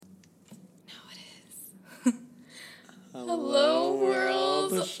Hello,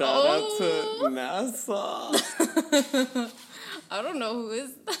 world. Shout out to NASA. I don't know who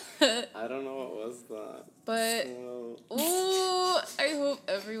is that. I don't know what was that. But, I hope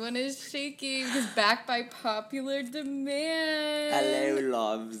everyone is shaking because back by popular demand. Hello,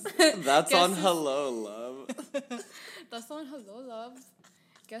 loves. That's on Hello, Love. That's on Hello, loves.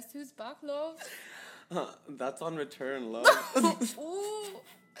 Guess who's back, love? That's on Return, Love. Ooh.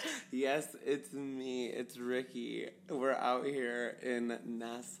 Yes, it's me. It's Ricky. We're out here in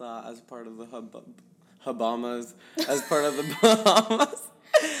NASA as part of the Bahamas. As part of the Bahamas.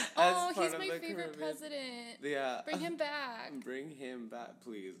 Oh, he's my favorite president. Yeah. Bring him back. Bring him back,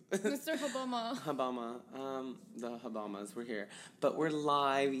 please. Mr. Obama. The Bahamas, we're here. But we're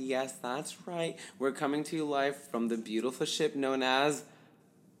live. Yes, that's right. We're coming to you live from the beautiful ship known as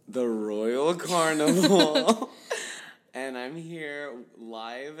the Royal Carnival. And I'm here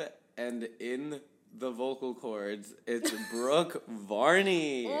live and in the vocal cords. It's Brooke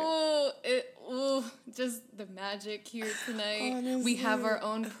Varney. Just the magic here tonight. Honestly. We have our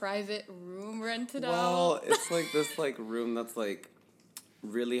own private room rented out. Well, it's like this room that's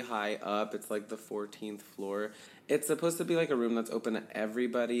really high up. It's like the 14th floor. It's supposed to be like a room that's open to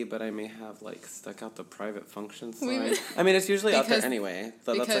everybody, but I may have stuck out the private function sign. I mean, it's usually out there anyway.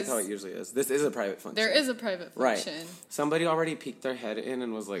 That's how it usually is. This is a private function. There is a private function. Right. Somebody already peeked their head in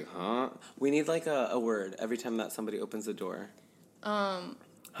and was like, huh? We need a word every time that somebody opens the door.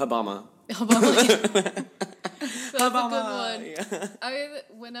 Habama. Habama. That's Habama. a good one. Yeah.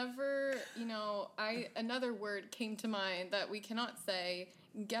 Whenever, another word came to mind that we cannot say,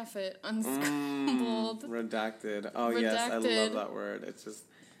 Geffet, unscrambled. Redacted. Oh, Redacted. Yes, I love that word. It's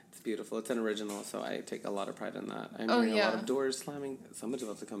beautiful. It's an original, so I take a lot of pride in that. I'm hearing a lot of doors slamming. Somebody's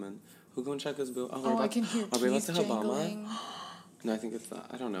about to come in. Who go and check us, Boo? I can hear keys jangling. No, I think it's that.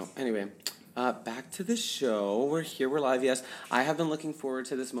 I don't know. Anyway, back to the show. We're here. We're live. Yes, I have been looking forward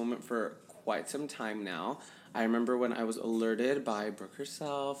to this moment for quite some time now. I remember when I was alerted by Brooke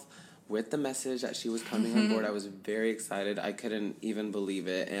herself with the message that she was coming on board. I was very excited. I couldn't even believe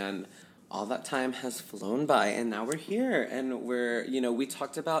it. And all that time has flown by, and now we're here. And we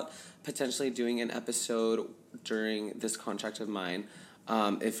talked about potentially doing an episode during this contract of mine.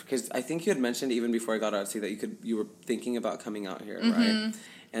 Because I think you had mentioned even before I got out, that you were thinking about coming out here, right?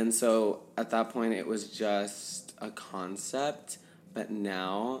 And so at that point, it was just a concept, but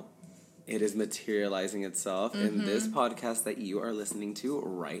now it is materializing itself in this podcast that you are listening to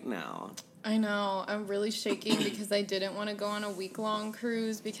right now. I know. I'm really shaking because I didn't want to go on a week-long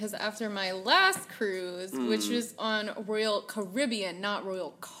cruise because after my last cruise, which was on Royal Caribbean, not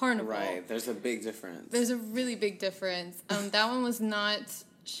Royal Carnival. Right. There's a big difference. There's a really big difference. That one was not,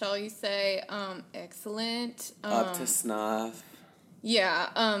 shall you say, excellent. Up to snuff.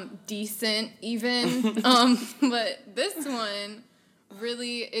 Yeah. Decent even. But this one,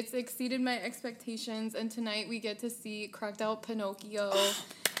 really, it's exceeded my expectations. And tonight we get to see Cracked Out Pinocchio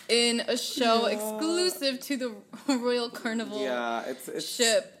in a show exclusive to the Royal Carnival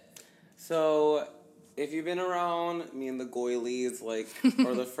ship. So, if you've been around me and the Goilies,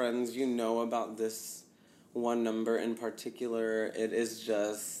 or the friends, you know about this one number in particular. It is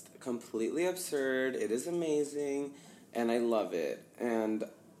just completely absurd. It is amazing, and I love it. And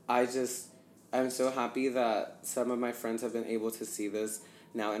I'm so happy that some of my friends have been able to see this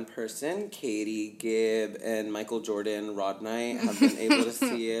now in person. Katie, Gibb, and Michael Jordan, Rod Knight have been able to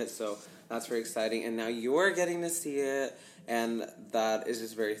see it, so that's very exciting. And now you're getting to see it, and that is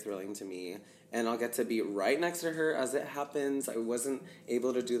just very thrilling to me. And I'll get to be right next to her as it happens. I wasn't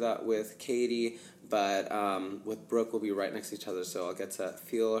able to do that with Katie, but with Brooke, we'll be right next to each other, so I'll get to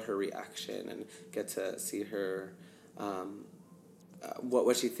feel her reaction and get to see her,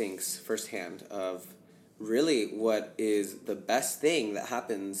 what she thinks firsthand of really what is the best thing that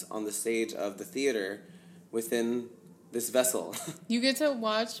happens on the stage of the theater within this vessel. You get to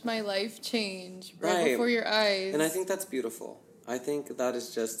watch my life change right before your eyes. And I think that's beautiful. I think that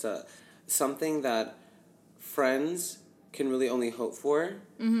is just something that friends can really only hope for,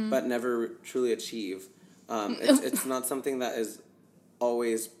 but never truly achieve. It's not something that is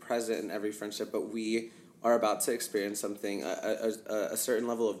always present in every friendship, but we are about to experience something, a certain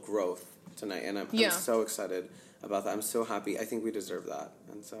level of growth tonight, and I'm so excited about that. I'm so happy. I think we deserve that.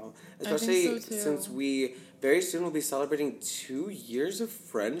 And so, especially since we very soon will be celebrating 2 years of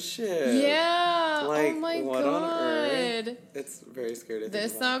friendship. Yeah. Oh my God. On earth? It's very scary to think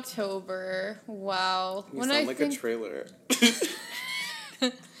this about. October. Wow. You sound like a trailer.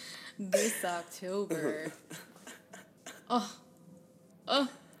 This October.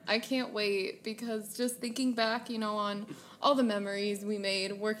 I can't wait because just thinking back, on all the memories we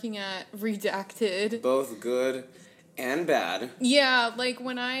made working at Redacted. Both good And bad. Yeah, like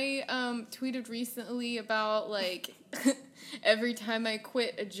when I tweeted recently about like every time I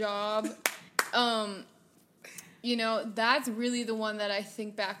quit a job, you know, that's really the one that I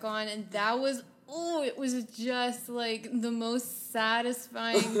think back on, and that was, it was just like the most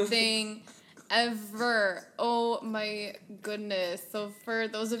satisfying thing ever. Oh my goodness. So for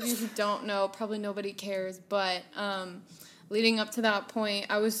those of you who don't know, probably nobody cares, but leading up to that point,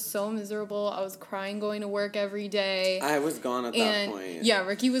 I was so miserable. I was crying going to work every day. I was gone at that point. Yeah,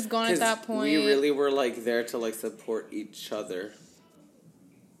 Ricky was gone at that point. We really were like there to like support each other.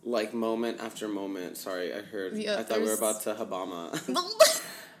 Like moment after moment. Sorry, I heard. Yeah, I thought we were about to Habama.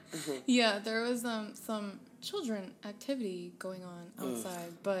 Yeah, there was some children activity going on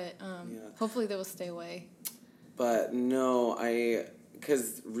outside, but hopefully they will stay away. But no,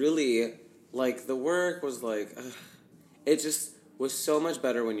 because really, like the work was like, it just was so much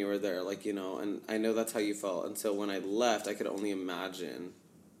better when you were there, like, you know, and I know that's how you felt. And so when I left, I could only imagine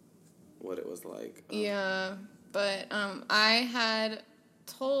what it was like. Yeah, but I had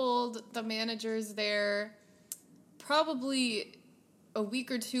told the managers there probably a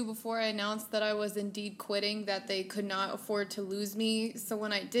week or two before I announced that I was indeed quitting that they could not afford to lose me. So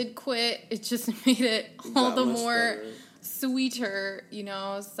when I did quit, it just made it all the more sweeter, you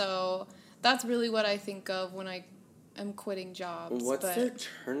know. So that's really what I think of when I am quitting jobs. What's their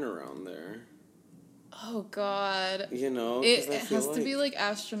turnaround there? Oh, God. You know? It has to be, like,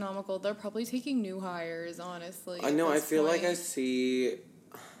 astronomical. They're probably taking new hires, honestly. I know. I feel like I see,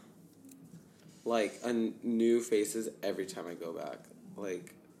 like, new faces every time I go back.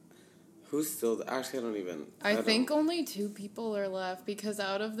 Like, who's still... Actually, I don't even... I think only 2 people are left, because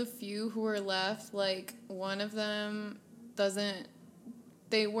out of the few who are left, like, one of them doesn't...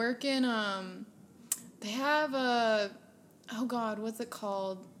 They work in, they have a... Oh, God, what's it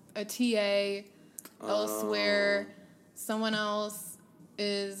called? A TA elsewhere. Someone else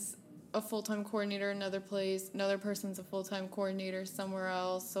is a full-time coordinator another place. Another person's a full-time coordinator somewhere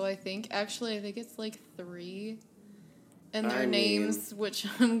else. So I think it's like 3. And their names, which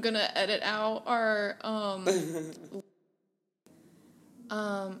I'm gonna edit out, are oh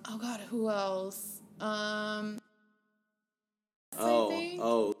God, who else?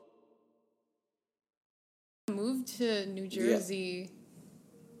 Moved to New Jersey.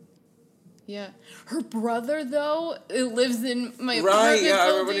 Yeah. Her brother, though, lives in my apartment building.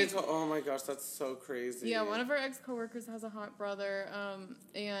 Everybody told... Oh, my gosh, that's so crazy. Yeah, one of our ex-coworkers has a hot brother,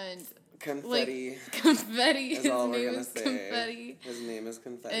 and... Confetti. Like, Confetti. His name is Confetti. His name is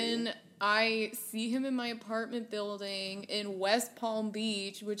Confetti. And I see him in my apartment building in West Palm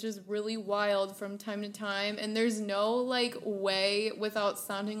Beach, which is really wild from time to time. And there's no, like, way without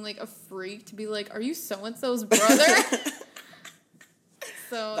sounding like a freak to be like, are you so-and-so's brother?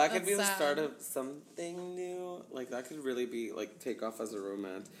 So that could be the start of something new. Like, that could really be, like, take off as a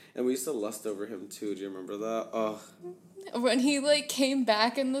romance. And we used to lust over him, too. Do you remember that? Oh. When he, like, came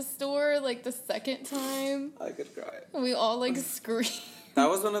back in the store, like, the second time. I could cry. We all, like, screamed. That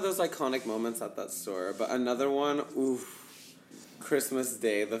was one of those iconic moments at that store. But another one, Christmas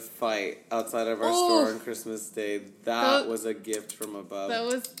Day, the fight outside of our store on Christmas Day. That was a gift from above. That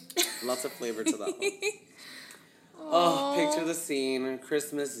was... Lots of flavor to that one. Oh, picture the scene,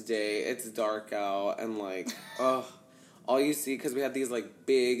 Christmas Day, it's dark out, and, like, all you see, because we had these, like,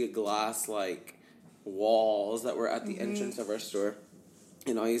 big glass, like, walls that were at the entrance of our store,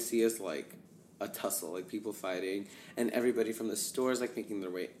 and all you see is, like, a tussle, like, people fighting, and everybody from the store is, like, making their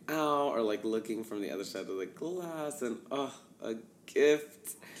way out, or, like, looking from the other side of the glass, and, a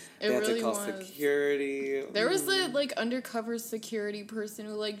gift. They had to call security. There was a, like, undercover security person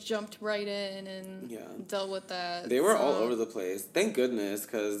who, like, jumped right in and dealt with that. They were all over the place. Thank goodness,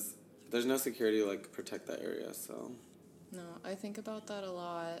 because there's no security to, like, protect that area, so. No, I think about that a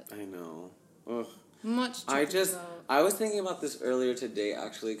lot. I know. Ugh. Much to I was thinking about this earlier today,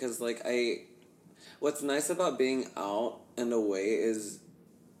 actually, because, like, what's nice about being out and away is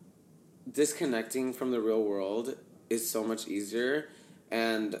disconnecting from the real world is so much easier,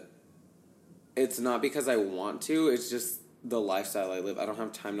 and it's not because I want to, it's just the lifestyle I live. I don't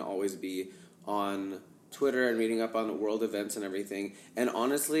have time to always be on Twitter and reading up on world events and everything. And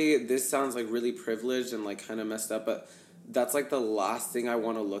honestly, this sounds like really privileged and like kind of messed up, but that's like the last thing I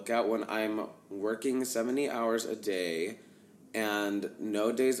want to look at when I'm working 70 hours a day and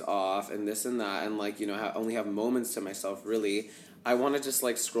no days off and this and that, and like, you know, only have moments to myself, really. I want to just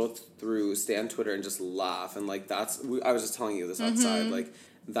like scroll through, stay on Twitter and just laugh. And like I was just telling you this outside, like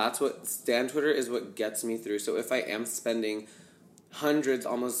that's what, stay on Twitter is what gets me through. So if I am spending hundreds,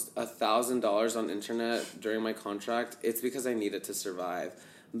 almost $1,000 on internet during my contract, it's because I need it to survive.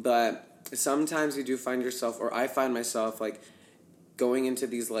 But sometimes you do find yourself, or I find myself, like, going into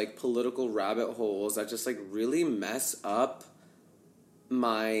these, like, political rabbit holes that just, like, really mess up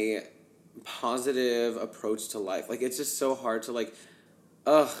my positive approach to life. Like, it's just so hard to, like,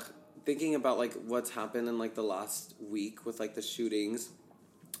 thinking about, like, what's happened in, like, the last week with, like, the shootings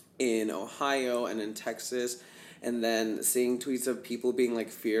in Ohio and in Texas, and then seeing tweets of people being, like,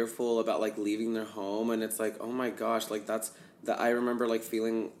 fearful about, like, leaving their home, and it's like, oh my gosh, like, I remember, like,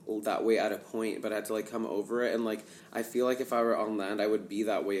 feeling that way at a point, but I had to, like, come over it, and, like, I feel like if I were on land, I would be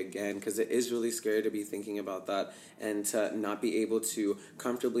that way again, because it is really scary to be thinking about that, and to not be able to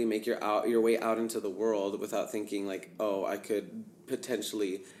comfortably make your way out into the world without thinking, like, oh, I could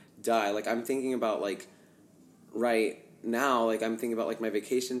potentially die. Like, I'm thinking about, like, right now, like, I'm thinking about, like, my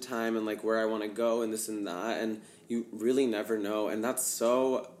vacation time and, like, where I want to go and this and that, and you really never know, and that's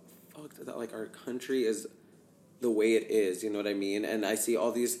so fucked that, like, our country is the way it is, you know what I mean? And I see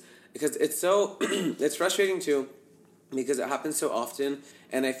all these, because it's so, it's frustrating too, because it happens so often,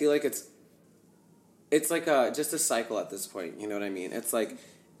 and I feel like it's like just a cycle at this point, you know what I mean? It's like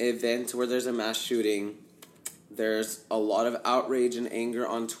events where there's a mass shooting, there's a lot of outrage and anger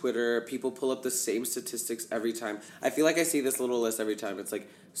on Twitter, people pull up the same statistics every time. I feel like I see this little list every time. It's like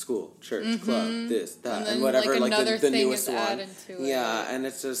school, church, club, this, that, and whatever, like the newest one. Yeah, and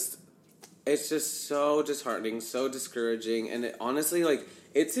it's just so disheartening, so discouraging, and it, honestly, like,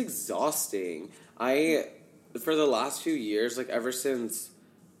 it's exhausting. For the last few years, like, ever since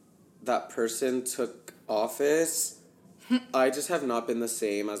that person took office, I just have not been the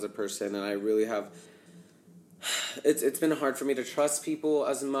same as a person, and I really have. It's been hard for me to trust people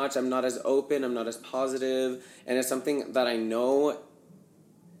as much. I'm not as open. I'm not as positive, and it's something that I know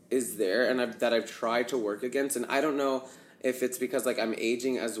is there, and that I've tried to work against, and I don't know if it's because, like, I'm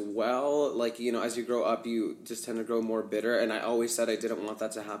aging as well. Like, you know, as you grow up, you just tend to grow more bitter, and I always said I didn't want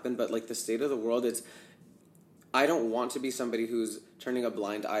that to happen, but, like, the state of the world, I don't want to be somebody who's turning a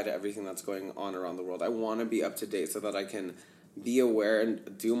blind eye to everything that's going on around the world. I want to be up to date so that I can be aware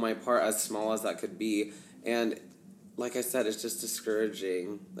and do my part, as small as that could be, and like I said, it's just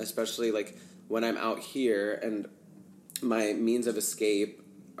discouraging, especially, like, when I'm out here and my means of escape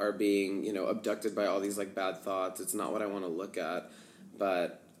are being, you know, abducted by all these, like, bad thoughts. It's not what I want to look at,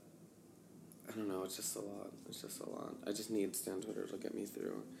 but I don't know, it's just a lot. I just need Stan Twitter to get me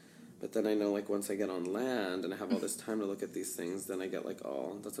through. But then I know, like, once I get on land and I have all this time to look at these things, then I get, like,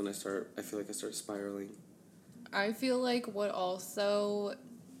 that's when I feel like I start spiraling. I feel like what also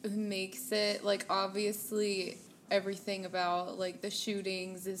makes it, like, obviously everything about, like, the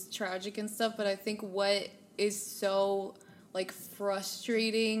shootings is tragic and stuff, but I think what is so, like,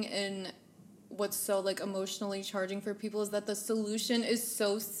 frustrating and what's so, like, emotionally charging for people is that the solution is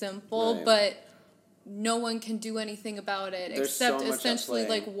so simple, right, but no one can do anything about it. There's except so essentially,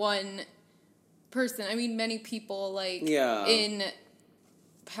 like, one person. I mean, many people, like, in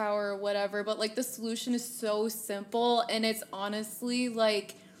power or whatever, but, like, the solution is so simple, and it's honestly,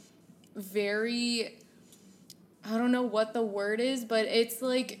 like, very, I don't know what the word is, but it's,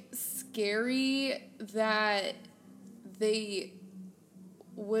 like, scary that they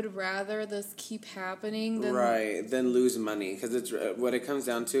would rather this keep happening than lose money, because it's what it comes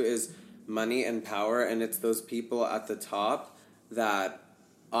down to is money and power, and it's those people at the top that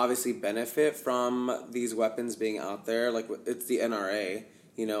obviously benefit from these weapons being out there. Like, it's the NRA,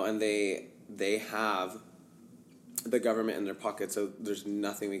 you know, and they have the government in their pocket, so there's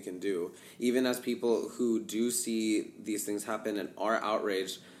nothing we can do. Even as people who do see these things happen and are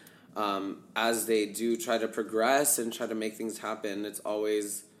outraged, as they do try to progress and try to make things happen, it's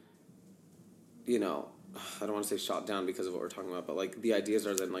always, you know, I don't want to say shot down because of what we're talking about, but, like, the ideas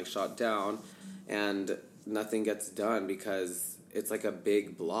are then, like, shot down and nothing gets done because it's like a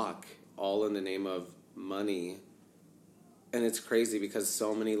big block, all in the name of money. And it's crazy because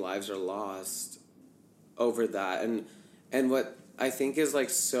so many lives are lost over that. And what I think is, like,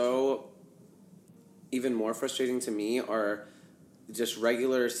 so even more frustrating to me are just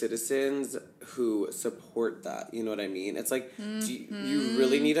regular citizens who support that. You know what I mean? It's like, do you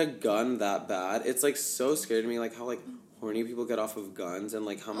really need a gun that bad? It's, like, so scary to me, like, how, like, horny people get off of guns and,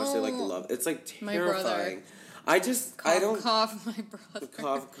 like, how much they, like, love. It's, like, terrifying. I don't... Cough, my brother.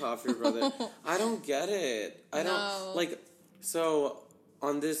 Cough, your brother. I don't get it. I don't... Like, so,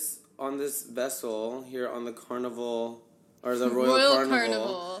 on this vessel here on the Carnival, or the Royal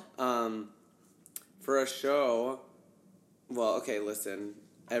Carnival. For a show... Well, okay, listen.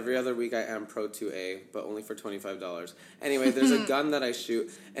 Every other week I am pro 2A, but only for $25. Anyway, there's a gun that I shoot,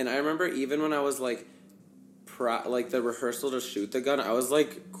 and I remember even when I was, like, the rehearsal to shoot the gun, I was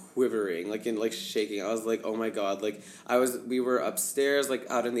like quivering, like and like shaking. I was like, oh my god, like we were upstairs, like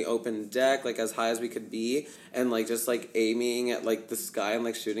out in the open deck, like as high as we could be, and like just like aiming at like the sky and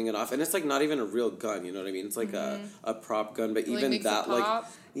like shooting it off. And it's like not even a real gun, you know what I mean? It's like a prop gun, but even makes that it pop.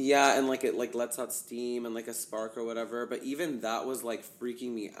 like yeah, and like it like lets out steam and like a spark or whatever. But even that was like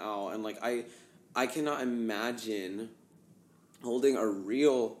freaking me out, and like I cannot imagine holding a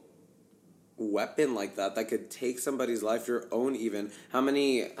real weapon like that could take somebody's life, your own even. How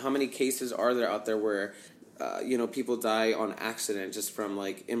many cases are there out there where people die on accident just from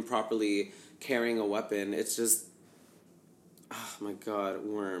like improperly carrying a weapon? It's just, oh my god,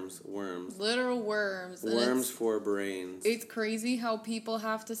 worms, literal worms for brains. It's crazy how people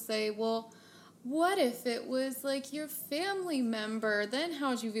have to say, well, what if it was, like, your family member? Then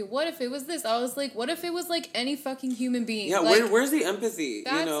how'd you feel? What if it was this? I was like, what if it was, like, any fucking human being? Yeah, like, where's the empathy?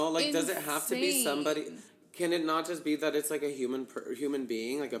 Like, does it have to be somebody? Can it not just be that it's, like, a human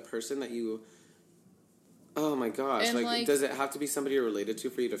being, like a person that you... Oh, my gosh. And like, does it have to be somebody you're related to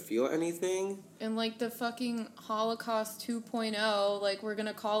for you to feel anything? And, like, the fucking Holocaust 2.0, like, we're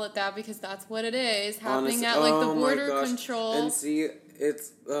gonna call it that because that's what it is, happening at, like, the border control. And see,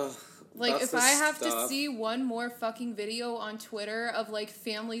 it's... Like, if I have to see one more fucking video on Twitter of, like,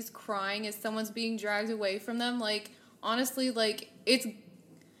 families crying as someone's being dragged away from them, like, honestly, like, it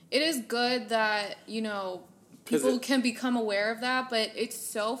is good that, people can become aware of that, but it's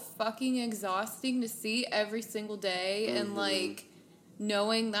so fucking exhausting to see every single day, and, like,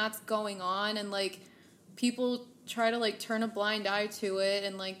 knowing that's going on, and, like, people try to, like, turn a blind eye to it,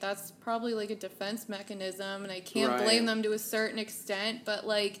 and, like, that's probably, like, a defense mechanism, and I can't blame them to a certain extent, but,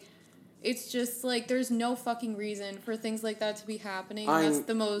 like... It's just, like, there's no fucking reason for things like that to be happening. That's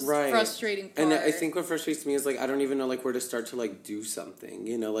the most frustrating part. And I think what frustrates me is, like, I don't even know, like, where to start to, like, do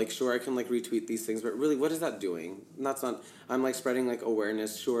something. Like, sure, I can, like, retweet these things, but really, what is that doing? And that's not... I'm, like, spreading, like,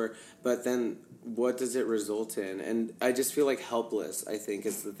 awareness, sure, but then what does it result in? And I just feel, like, helpless, I think,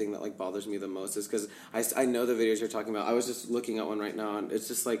 is the thing that, like, bothers me the most, is because I know the videos you're talking about. I was just looking at one right now, and it's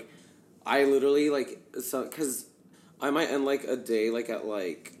just, like, I literally, like... so because... I might end, like, a day, like, at,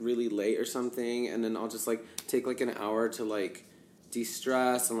 like, really late or something, and then I'll just, like, take, like, an hour to, like,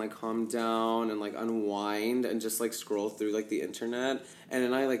 de-stress and, like, calm down and, like, unwind and just, like, scroll through, like, the internet, and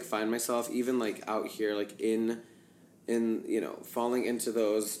then I, like, find myself even, like, out here, like, in falling into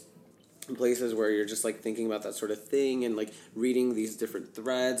those places where you're just, like, thinking about that sort of thing and, like, reading these different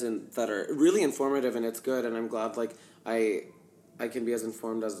threads and that are really informative, and it's good, and I'm glad, like, I can be as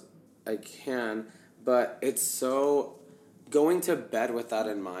informed as I can. But it's so... Going to bed with that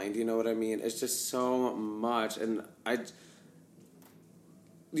in mind, you know what I mean? It's just so much, and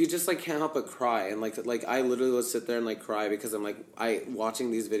you just, like, can't help but cry, and, like, I literally will sit there and, like, cry because I'm, like,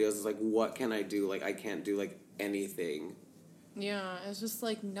 watching these videos is, like, what can I do? Like, I can't do, like, anything. Yeah, it's just,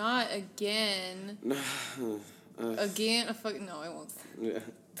 like, not again. Again, no, I won't. Yeah,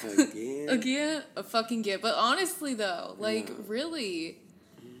 again? Again, a fucking again. But honestly, though, like, really,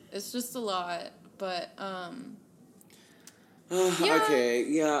 it's just a lot. But,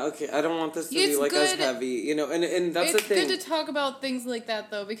 Okay. I don't want this to be, like, as heavy, and that's the thing. It's good to talk about things like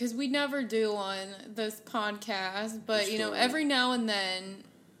that, though, because we never do on this podcast, but, every now and then...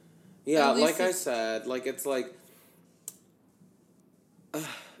 Yeah, like I said, like, it's, like...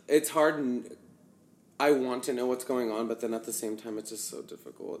 it's hard... I want to know what's going on, but then at the same time, it's just so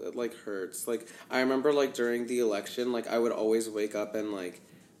difficult. It, like, hurts. Like, I remember, like, during the election, like, I would always wake up and, like...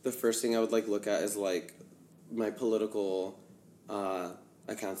 The first thing I would, like, look at is, like, my political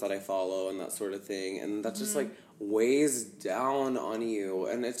accounts that I follow and that sort of thing. And that's just, like, weighs down on you.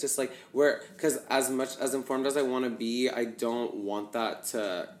 And it's just, like, because as much as informed as I want to be, I don't want that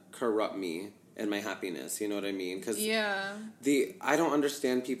to corrupt me and my happiness. You know what I mean? Because I don't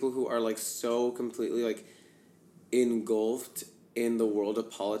understand people who are, like, so completely, like, engulfed in the world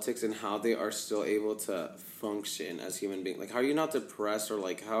of politics and how they are still able to function as human beings. Like, how are you not depressed, or,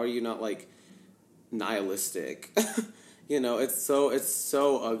 like, how are you not, like, nihilistic? It's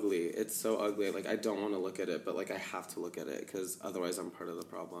so ugly. It's so ugly. Like, I don't want to look at it, but, like, I have to look at it because otherwise I'm part of the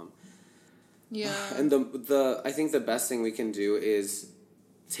problem. Yeah. And I think the best thing we can do is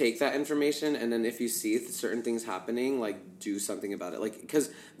take that information, and then if you see certain things happening, like, do something about it. Like, because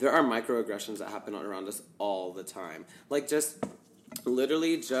there are microaggressions that happen around us all the time. Like, I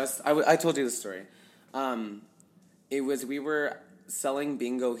told you the story. We were selling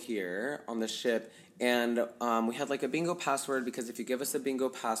bingo here on the ship, and we had, like, a bingo password, because if you give us a bingo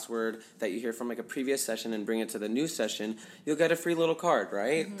password that you hear from, like, a previous session and bring it to the new session, you'll get a free little card,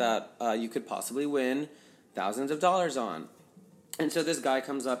 right? Mm-hmm. That you could possibly win thousands of dollars on. And so this guy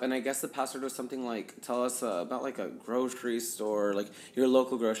comes up, and I guess the password was something like, tell us about, like, a grocery store, like, your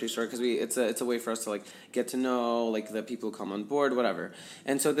local grocery store, because it's a way for us to, like, get to know, like, the people who come on board, whatever.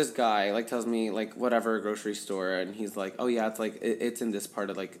 And so this guy, like, tells me, like, whatever grocery store, and he's like, oh, yeah, it's, like, it's in this part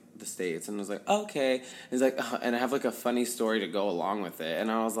of, like, the States. And I was like, okay. And he's like, and I have, like, a funny story to go along with it.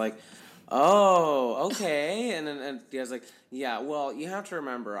 And I was like, oh, okay. And then he was like, yeah, well, you have to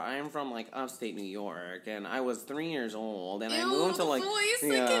remember, I am from, like, upstate New York, and I was 3 years old, and I moved to, like,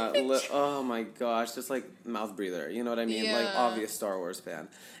 oh my gosh, just, like, mouth breather, you know what I mean? Yeah. Like, obvious Star Wars fan.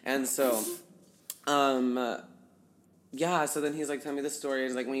 And so, yeah, so then he's, like, telling me this story.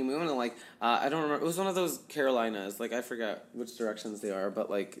 He's like, when you move into, like, I don't remember. It was one of those Carolinas. Like, I forget which directions they are, but,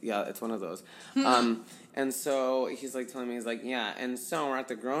 like, yeah, it's one of those. And so he's, like, telling me, he's like, yeah, and so we're at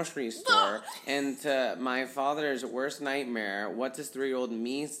the grocery store, and to my father's worst nightmare, what does 3-year-old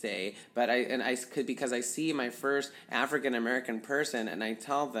me say? But I could, because I see my first African-American person, and I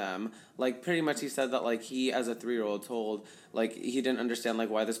tell them, like, pretty much he said that, like, he, as a 3-year-old, told, like, he didn't understand, like,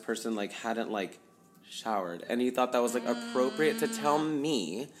 why this person, like, hadn't, like, showered, and he thought that was, like, appropriate to tell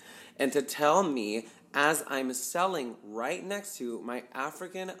me, and to tell me as I'm selling right next to my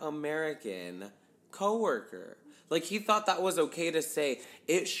African American coworker. Like, he thought that was okay to say.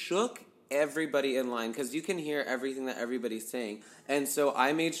 It shook everybody in line, because you can hear everything that everybody's saying. And so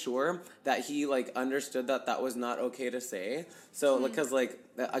I made sure that he, like, understood that that was not okay to say. So,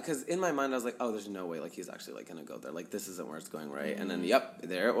 because in my mind I was like, oh, there's no way, like, he's actually, like, gonna go there. Like, this isn't where it's going, right? And then, yep,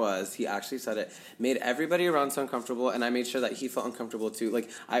 there it was. He actually said it. Made everybody around so uncomfortable, and I made sure that he felt uncomfortable, too. Like,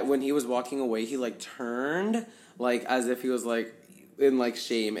 when he was walking away, he, like, turned, like, as if he was, like, in, like,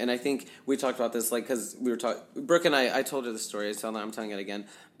 shame. And I think we talked about this, like, because we were talking, Brooke and I told her the story, so now I'm telling it again,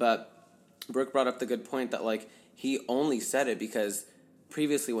 but Brooke brought up the good point that, like, he only said it because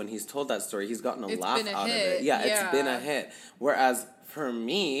previously when he's told that story, he's gotten a laugh out of it. Yeah, it's been a hit. Whereas for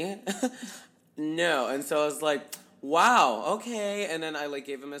me, no. And so I was like, wow, okay. And then I, like,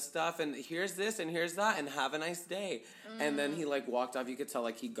 gave him his stuff, and here's this, and here's that, and have a nice day. And then he, like, walked off. You could tell,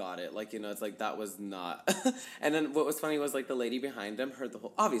 like, he got it. Like, you know, it's like, that was not. And then what was funny was, like, the lady behind him heard the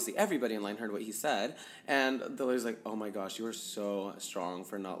whole, obviously, everybody in line heard what he said. And the lady's like, oh my gosh, you were so strong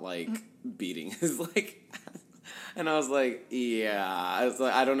for not, like, beating his, like, and I was like, yeah. I was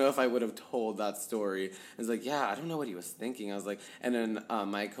like, I don't know if I would have told that story. I was like, yeah, I don't know what he was thinking. I was like, and then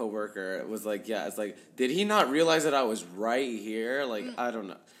my coworker was like, yeah, it's like, did he not realize that I was right here? Like, I don't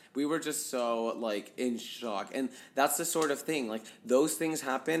know. We were just so, like, in shock. And that's the sort of thing. Like, those things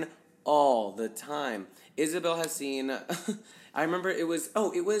happen all the time. Isabel has seen, I remember it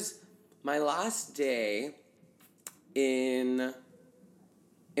was my last day in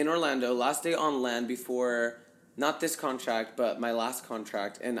Orlando, last day on land before, not this contract, but my last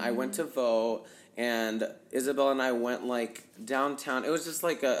contract. And I went to vote, and Isabel and I went, like, downtown. It was just,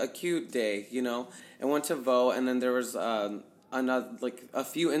 like, a cute day, you know? And went to vote, and then there was another, like, a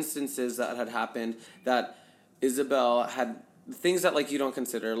few instances that had happened that Isabel had, things that, like, you don't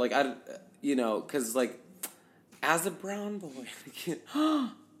consider. Like, you know, because, like, as a brown boy,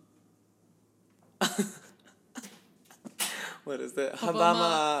 what is it?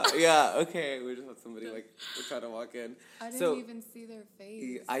 Habama. Yeah, okay. We just had somebody, like, trying to walk in. I didn't even see their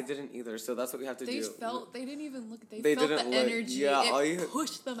face. I didn't either, so that's what we have to do. They didn't even look. They felt the energy. Yeah, it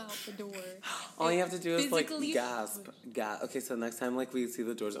pushed them out the door. All you have to do is, like, gasp. Okay, so next time, like, we see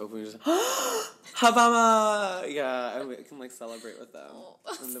the doors open, we just, Habama! Yeah, and we can, like, celebrate with them.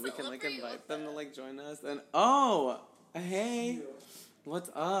 And then we can, like, invite them to, like, join us. And, hey.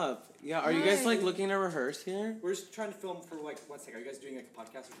 What's up? Yeah, are you guys, like, looking to rehearse here? We're just trying to film for, like, 1 second. Are you guys doing, like, a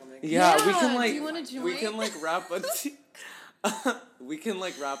podcast or something? Yeah, we can, like... Do you want to join? We can, like, wrap up... we can,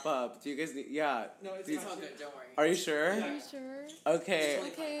 like, wrap up. Do you guys need... Yeah. No, it's not good. Don't worry. Are you sure? Are you sure? Okay.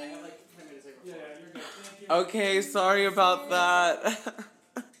 Okay. I have, like, 10 minutes. Yeah, you're good. Thank you. Okay, sorry about that.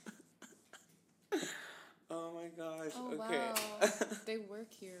 Oh, my gosh. Oh, okay. wow. They work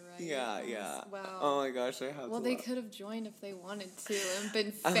here, right? Yeah. Wow. Oh, my gosh, I have to. Well, they could have joined if they wanted to and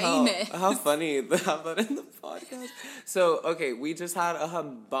been famous. How funny to have that in the podcast. So, okay, we just had a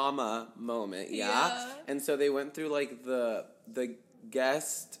Habama moment, yeah? And so they went through, like, the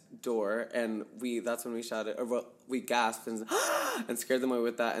guest door, and that's when we shouted, or well, we gasped and scared them away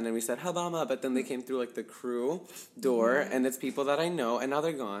with that, and then we said Habama, but then they came through, like, the crew door, and it's people that I know, and now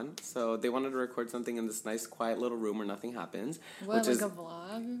they're gone. So they wanted to record something in this nice quiet little room where nothing happens. What, like a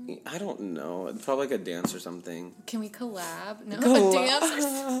vlog? I don't know. It's probably like a dance or something. Can we collab? No, a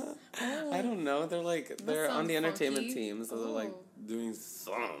dance. I don't know. They're on the entertainment team, so they're, like, doing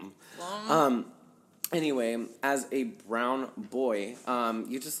some. Anyway, as a brown boy,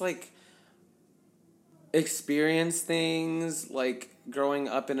 you just, like, experience things like growing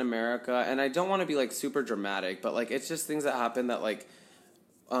up in America, and I don't want to be like super dramatic, but like it's just things that happen that like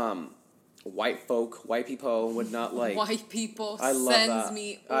white people would not like. White people I love sends that.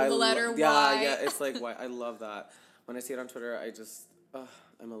 me the letter Y. Yeah, it's like white. I love that. When I see it on Twitter, I just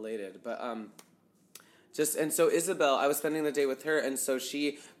I'm elated. But and so Isabel, I was spending the day with her, and so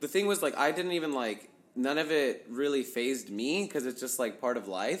the thing was like I didn't even like. None of it really fazed me because it's just like part of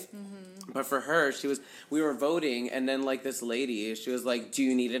life. Mm-hmm. But for her, we were voting, and then like this lady, she was like, "Do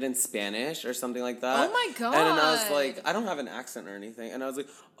you need it in Spanish or something like that?" Oh my god! And then I was like, I don't have an accent or anything, and I was like,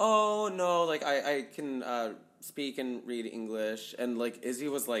 "Oh no, like I can speak and read English." And like Izzy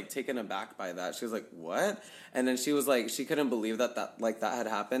was like taken aback by that. She was like, "What?" And then she was like, she couldn't believe that had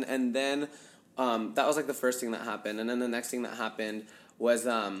happened. And then that was like the first thing that happened, and then the next thing that happened was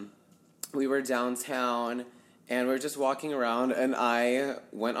we were downtown, and we were just walking around, and I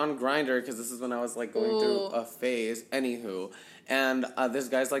went on Grindr, because this is when I was, like, going through a phase, anywho, and this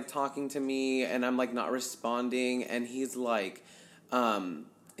guy's, like, talking to me, and I'm, like, not responding, and he's, like,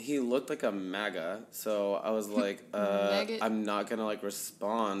 he looked like a MAGA, so I was like, I'm not gonna, like,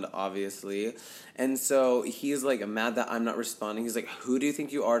 respond, obviously, and so he's, like, mad that I'm not responding. He's like, who do you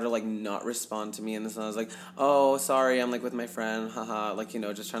think you are to, like, not respond to me? And I was like, oh, sorry, I'm, like, with my friend, haha, like, you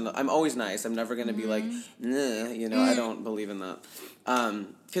know, just trying to, I'm always nice. I'm never gonna be like, nah, you know, I don't believe in that.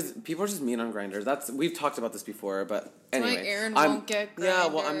 Because people are just mean on Grindr. We've talked about this before, but anyway. Like Aaron won't get Grindr. Yeah,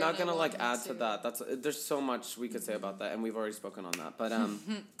 well, I'm not gonna, like, add to that. There's so much we could say about that, and we've already spoken on that, but,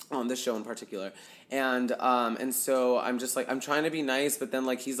 on this show in particular. And so I'm just, like, I'm trying to be nice, but then,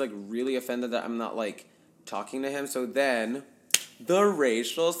 like, he's, like, really offended that I'm not, like, talking to him. So then the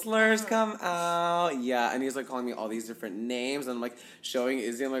racial slurs come out. Yeah, and he's, like, calling me all these different names, and I'm, like, showing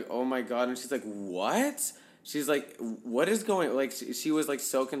Izzy. I'm, like, oh, my God. And she's, like, what? She's, like, what is going... Like, she was, like,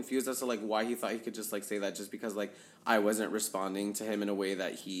 so confused as to, like, why he thought he could just, like, say that just because, like, I wasn't responding to him in the way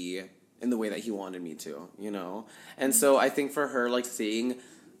that he wanted me to, you know? And so I think for her, like, seeing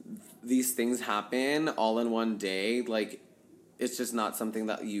these things happen all in one day, like, it's just not something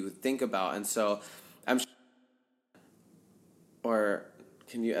that you think about. And so I'm sure, or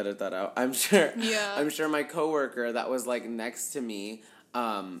can you edit that out? I'm sure my coworker that was, like, next to me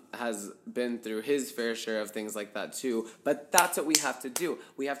has been through his fair share of things like that too. But that's what we have to do.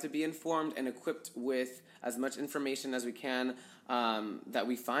 We have to be informed and equipped with as much information as we can that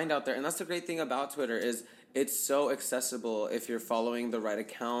we find out there. And that's the great thing about Twitter is it's so accessible if you're following the right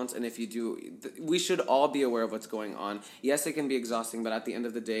account, and if you do, we should all be aware of what's going on. Yes, it can be exhausting, but at the end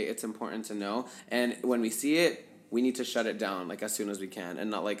of the day, it's important to know. And when we see it, we need to shut it down, like, as soon as we can, and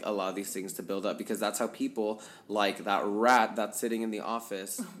not, like, allow these things to build up, because that's how people like that rat that's sitting in the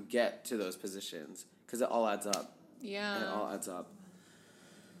office get to those positions, because it all adds up. Yeah. It all adds up.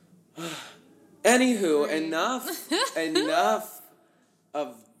 Anywho, enough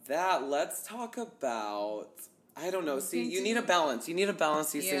of that. Let's talk about, I don't know, see, you need a balance. You need to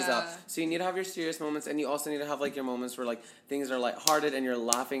balance these things out. So you need to have your serious moments, and you also need to have, like, your moments where, like, things are lighthearted and you're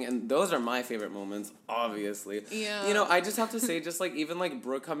laughing, and those are my favorite moments, obviously. Yeah. You know, I just have to say, just, like, even, like,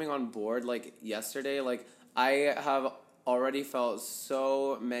 Brooke coming on board, like, yesterday, like, I have already felt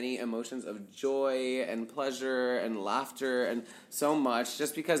so many emotions of joy and pleasure and laughter and so much,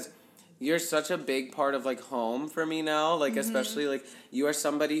 just because you're such a big part of, like, home for me now, like, especially, like, you are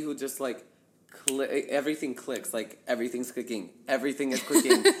somebody who just, like, everything clicks, like, everything's clicking, everything is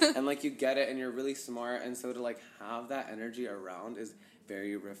clicking, and, like, you get it, and you're really smart, and so to, like, have that energy around is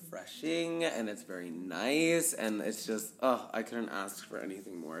very refreshing, and it's very nice, and it's just, I couldn't ask for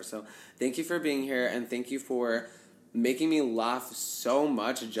anything more. So thank you for being here, and thank you for making me laugh so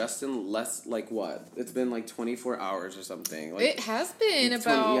much just in less, like, what? It's been, like, 24 hours or something. Like, it has been 20,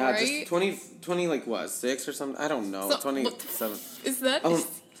 about, yeah, right? Just 20, like, what, 6 or something? I don't know. So, 27. Is that...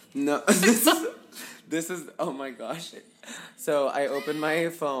 No, this is, oh my gosh. So I opened my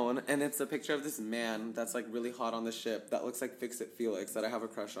phone, and it's a picture of this man that's, like, really hot on the ship that looks like Fix-It Felix that I have a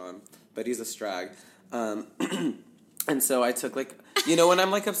crush on, but he's a strag. And so I took, like, you know when I'm,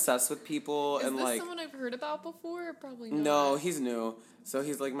 like, obsessed with people and, like... Is this someone I've heard about before? Probably not. No, he's new. So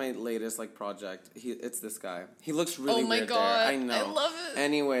he's, like, my latest, like, project. It's this guy. He looks really weird there. Oh, my God. I know. I love it.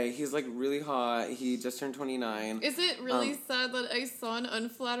 Anyway, he's, like, really hot. He just turned 29. Is it really sad that I saw an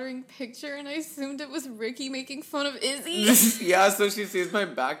unflattering picture and I assumed it was Ricky making fun of Izzy? Yeah, so she sees my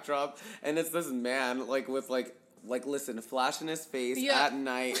backdrop, and it's this man, like, with, like, like, listen, flash in his face at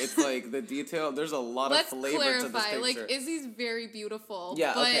night. It's like the detail. There's a lot of flavor to this picture. Like, Izzy's very beautiful.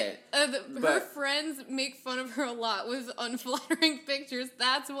 Yeah, but, okay. Her friends make fun of her a lot with unflattering pictures.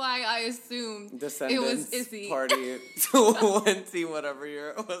 That's why I assumed Descendants it was Izzy. Party 20, whatever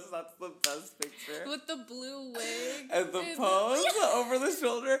year it was. That's the best picture. With the blue wig. And the pose over the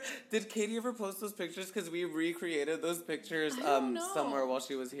shoulder. Did Katie ever post those pictures? Because we recreated those pictures somewhere while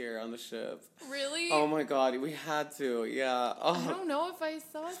she was here on the ship. Really? Oh my god, we had to, yeah. Oh. I don't know if I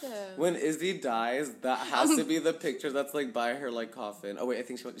saw them. When Izzy dies, that has to be the picture that's like by her like coffin. Oh wait, I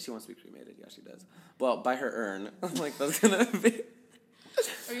think she wants to be cremated. Yeah, she does. Well, by her urn. I'm like, that's gonna be...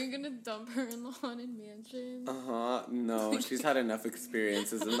 Are you gonna dump her in the Haunted Mansion? No, she's had enough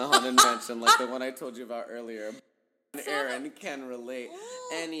experiences in the Haunted Mansion, like the one I told you about earlier. Aaron can relate.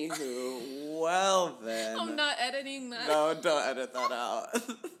 Anywho, well then. I'm not editing that. No, don't edit that out.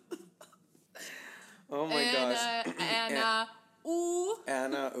 Oh my gosh. Anna, ooh.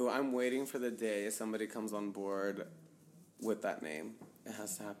 Anna, ooh. I'm waiting for the day somebody comes on board with that name. It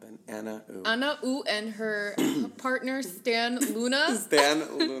has to happen. Anna, ooh. Anna, ooh, and her partner, Stan Luna.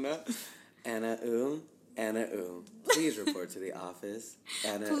 Stan Luna. Anna, ooh. Anna, ooh. Please report to the office.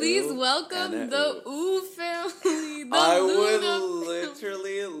 Anna, Please ooh. welcome Anna, the ooh family. I Luna would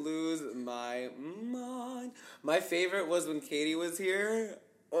literally lose my mind. My favorite was when Katie was here.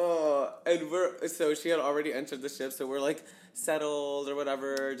 And so she had already entered the ship, so we're like settled or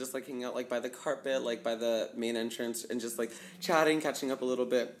whatever, just like hanging out like by the carpet, like by the main entrance, and just like chatting, catching up a little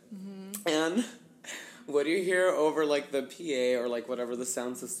bit. Mm-hmm. And what do you hear over like the PA or like whatever the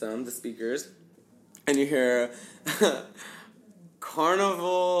sound system, the speakers? And you hear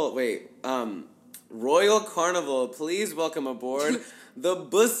Royal Carnival, please welcome aboard the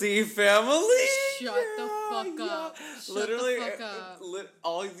Bussy family. Shut the fuck up. Literally, Shut the fuck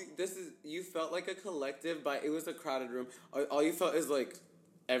up. You felt like a collective, but it was a crowded room. All you felt is like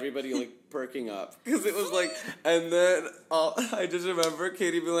everybody like perking up. Because it was like, and then I just remember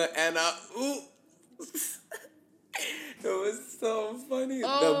Katie being like, Anna, ooh. It was so funny.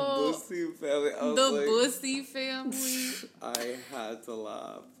 Oh, the Bussy family. Bussy family. I had to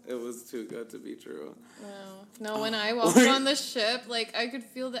laugh. It was too good to be true. Wow. No, when I walked on the ship, like, I could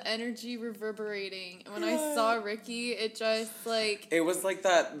feel the energy reverberating. And when I saw Ricky, it just, like... It was like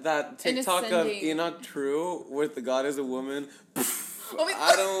that TikTok of You're Not True with the God is a Woman.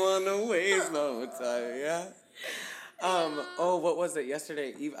 I don't want to waste no time, yeah? What was it?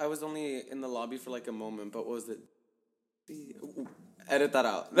 Yesterday, I was only in the lobby for like a moment, but what was it? Edit that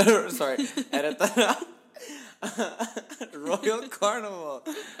out. Sorry, edit that out. Royal Carnival.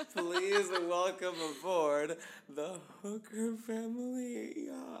 Please welcome aboard the Hooker family.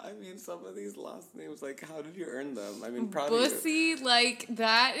 Yeah, I mean, some of these last names, like, how did you earn them? I mean, proud Bussy, of you. Like,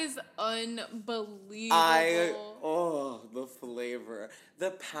 that is unbelievable. The flavor.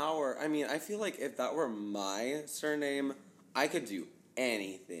 The power. I mean, I feel like if that were my surname, I could do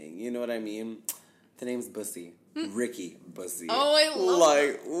anything. You know what I mean? The name's Bussy. Ricky Bussy. Oh, I love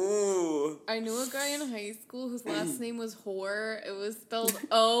it. Ooh. I knew a guy in high school whose last name was Whore. It was spelled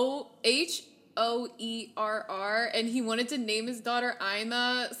Hoerr, and he wanted to name his daughter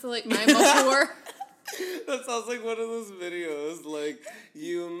Ima, so like I'm a whore. That sounds like one of those videos, like,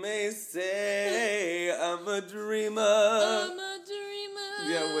 you may say I'm a dreamer. I'm a dreamer.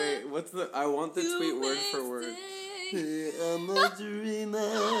 Yeah, wait, I want the tweet word for word. I'm a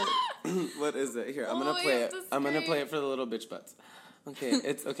dreamer. What is it? Here, I'm gonna play it. I'm gonna play it for the little bitch butts. Okay,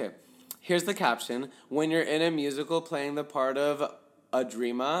 it's okay. Here's the caption. When you're in a musical playing the part of a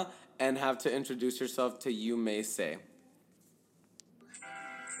dreamer and have to introduce yourself to You May Say.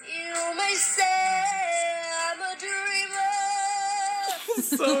 You may say I'm a dreamer.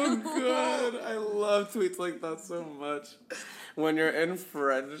 So good. I love tweets like that so much. When you're in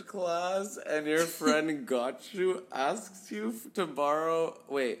French class and your friend asks you to borrow...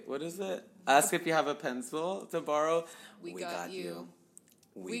 Wait, what is it? Ask if you have a pencil to borrow. We got you.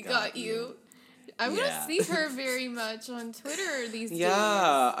 We got you. I wouldn't see her very much on Twitter these days.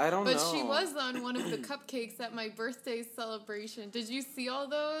 Yeah, I don't know. But she was on one of the cupcakes at my birthday celebration. Did you see all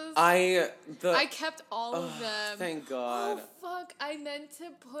those? I kept all of them. Thank God. Oh, fuck. I meant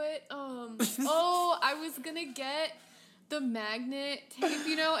to put, I was gonna get the magnet tape,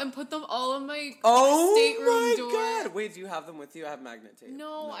 and put them all in my stateroom door. Oh my God. Wait, do you have them with you? I have magnet tape.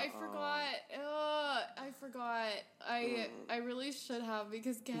 No, I forgot. I forgot. I really should have,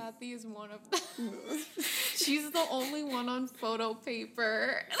 because Kathy is one of them. She's the only one on photo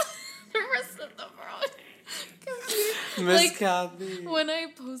paper. The rest of them are on. Miss Kathy. When I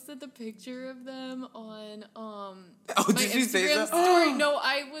posted the picture of them on Oh, my did you say Instagram that? story, no,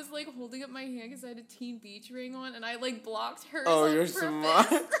 I was like holding up my hand because I had a Teen Beach ring on, and I like blocked hers. Oh, on you're purpose.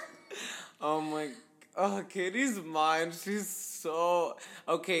 smart. Oh my. Oh, Katie's mind. She's so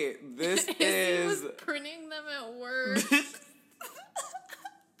okay. This He is was printing them at work.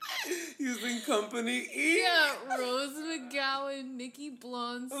 using company E. Yeah, Rose McGowan, Nikki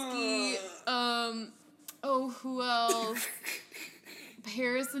Blonsky, who else?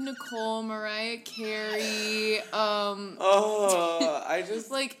 Paris and Nicole, Mariah Carey, I just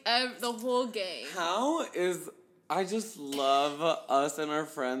like the whole gang. I just love us and our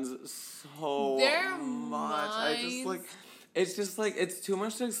friends so Their much. It's just like it's too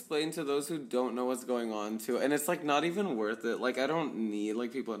much to explain to those who don't know what's going on too, and it's like not even worth it. Like I don't need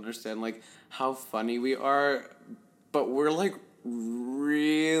like people to understand like how funny we are, but we're like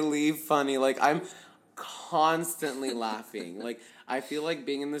really funny. Like I'm constantly laughing. Like I feel like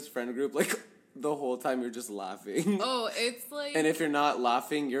being in this friend group like the whole time you're just laughing. Oh, it's like... And if you're not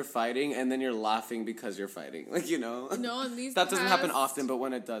laughing, you're fighting, and then you're laughing because you're fighting. Like, you know? No, and these that doesn't happen often, but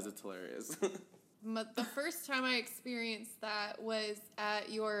when it does, it's hilarious. But the first time I experienced that was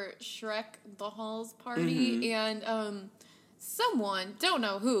at your Shrek the Halls party, and someone, don't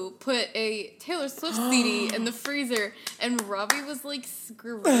know who, put a Taylor Swift CD in the freezer, and Robbie was, like,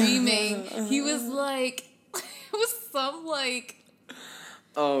 screaming. He was, like... it was some, like...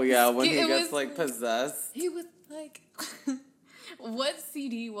 Oh, yeah, when he gets, like, possessed. He was, like... What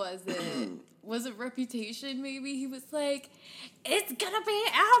CD was it? Was it Reputation, maybe? He was like, it's gonna be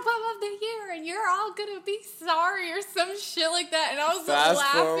album of the year, and you're all gonna be sorry, or some shit like that. And I was fast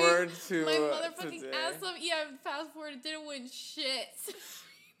laughing forward to my motherfucking today. ass off. Yeah, fast forward, it didn't win shit.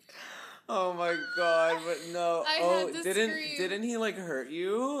 Oh my god, but no. I had to scream. Didn't he like hurt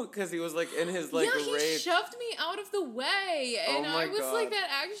you? Because he was like in his like yeah, he rage. shoved me out of the way, and Oh my I was God. like, that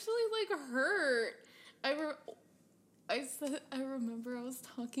actually like hurt. I remember I was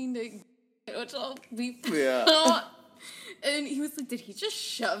talking to, which I'll be Yeah. and he was like, did he just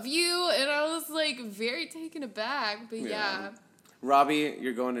shove you? And I was like very taken aback, but yeah. Robbie,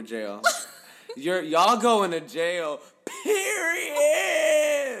 you're going to jail. Y'all going to jail. Period.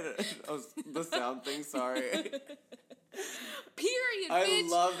 Oh, the sound thing, sorry. Period, I bitch.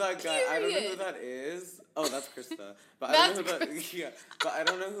 love that guy. I don't know who Period. that is. Oh, that's Krista. But That's I don't know who that. Yeah, but I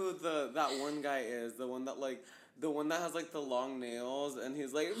don't know who that one guy is. The one that has like the long nails, and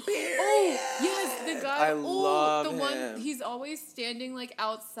he's like, period. Oh, yes, the guy. I love the him. one. He's always standing like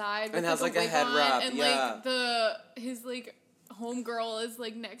outside with And has, like, a wig head on, wrap, and yeah. like his like homegirl is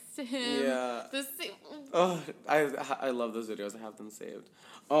like next to him. Yeah. The same. Oh, I love those videos. I have them saved.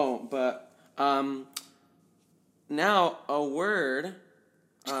 Oh, but now a word.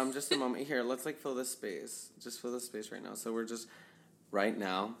 Just a moment here. Let's like fill this space. Just fill this space right now. So we're just right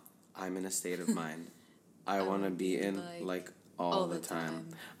now. I'm in a state of mind. I want to be in like all the time.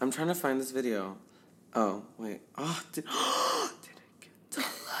 I'm trying to find this video. Oh wait. Oh, did it get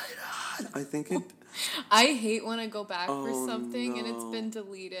deleted? I think it. I hate when I go back for Oh, something and it's no. been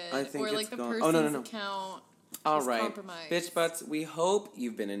deleted, I think or like it's the gone. person's Oh, no. account. All is right, compromised. bitch butts. We hope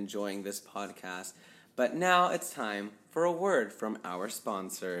you've been enjoying this podcast, but now it's time for a word from our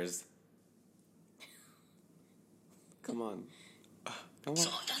sponsors. Come on. Come on.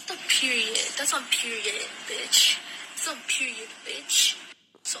 So that's the period. That's on period, bitch. It's on period, bitch.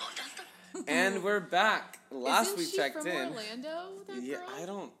 So that's the... And we're back. Last Isn't we she checked from in. Orlando, that Yeah, girl? I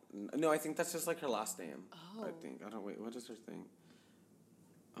don't. No, I think that's just like her last name. Oh. I think. I don't. Wait, what is her thing?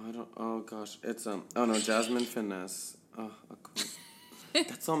 I don't. Oh gosh, it's Oh no, Jasmine Finesse. Oh, cool.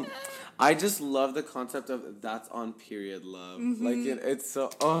 That's I just love the concept of that's on period love. Mm-hmm. Like it's so.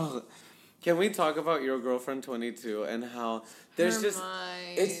 Oh, can we talk about Your Girlfriend 22 and how there's Her just.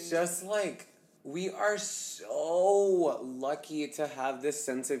 mind. It's just like we are so lucky to have this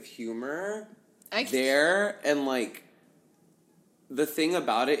sense of humor there, and like the thing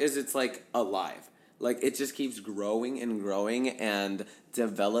about it is it's like alive. Like it just keeps growing and growing and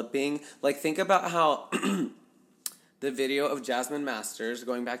developing. Like think about how the video of Jasmine Masters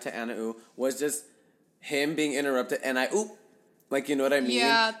going back to Anna Ooh was just him being interrupted and like you know what I mean?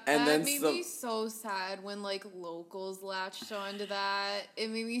 Yeah, and that made me so sad when like locals latched onto that. It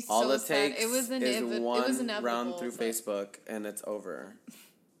made me so all it sad. takes It was is one inevitable, round through but... Facebook and it's over.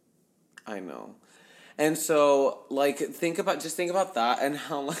 I know. And so like think about that and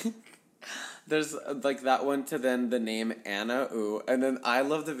how like there's like that one to then the name Anna Ooh, and then I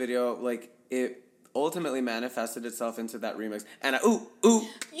love the video like it ultimately manifested itself into that remix Anna Ooh Ooh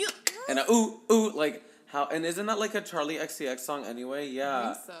Anna Ooh Ooh like how and isn't that like a Charlie XCX song anyway? Yeah.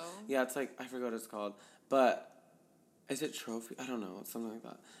 I think so. Yeah, it's like I forgot what it's called. But is it trophy? I don't know. It's something like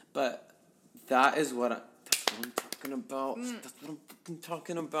that. But that's what I'm talking about. That's what I'm fucking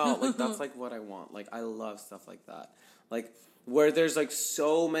talking about. Like, that's, like, what I want. Like, I love stuff like that. Like, where there's, like,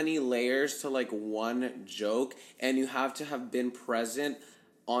 so many layers to, like, one joke, and you have to have been present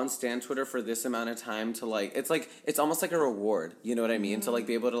on Stan Twitter for this amount of time to, like, it's almost like a reward, you know what I mean? To, like,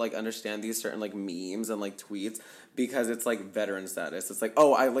 be able to, like, understand these certain, like, memes and, like, tweets, because it's, like, veteran status. It's like,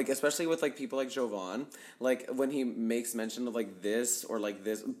 oh, I, like, especially with, like, people like Jovan, like, when he makes mention of, like, this or, like,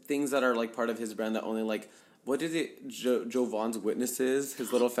 this, things that are, like, part of his brand that only, like, what is it, Jovan's Witnesses,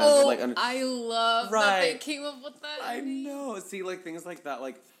 his little family, like... I love that they came up with that. I know. See, like, things like that,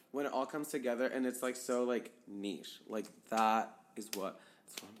 like, when it all comes together and it's, like, so, like, niche. Like, that is what...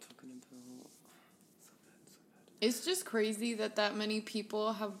 That's what I'm talking about. So good. It's just crazy that many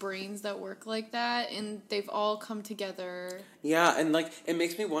people have brains that work like that, and they've all come together. Yeah, and, like, it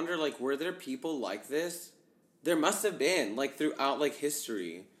makes me wonder, like, were there people like this? There must have been, like, throughout, like,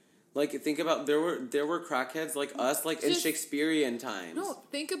 history. Like, think about, there were crackheads like us, like, in Shakespearean times. No,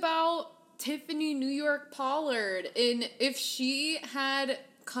 think about Tiffany New York Pollard, and if she had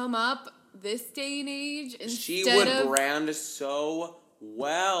come up this day and age, she would brand so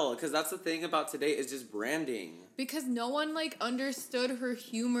well, because that's the thing about today is just branding. Because no one, like, understood her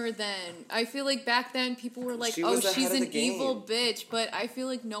humor then. I feel like back then people were like, she's an evil bitch, but I feel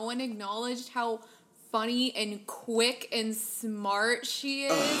like no one acknowledged how funny and quick and smart she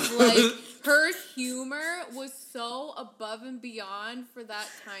is. Like, her humor was so above and beyond for that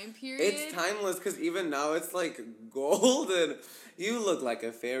time period. It's timeless, because even now it's, like, golden. You look like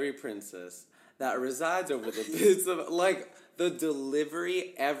a fairy princess that resides over the bits of, like... The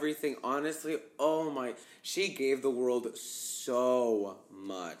delivery, everything, honestly, oh my... She gave the world so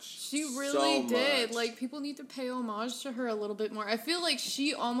much. She really did. Like, people need to pay homage to her a little bit more. I feel like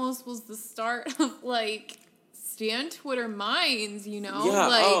she almost was the start of, like, Stan Twitter minds, you know? Yeah,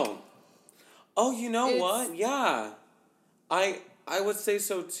 like, Oh, you know what? Yeah. I would say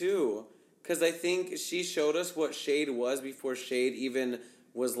so, too. Because I think she showed us what shade was before shade even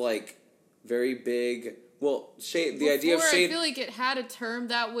was, like, very big... Well, shade. The idea of shade. I feel like it had a term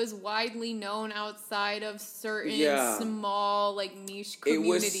that was widely known outside of certain small, like, niche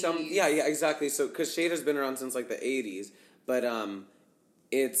communities. It was yeah, exactly. So, because shade has been around since, like, the 80s, but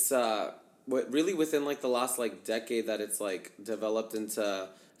it's really within, like, the last, like, decade that it's, like, developed into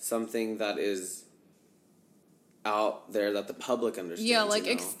something that is out there that the public understands. Yeah, like,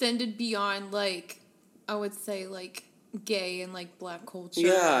 extended beyond, like, I would say, like, gay and, like, black culture.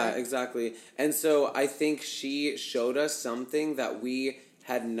 Yeah, exactly. And so I think she showed us something that we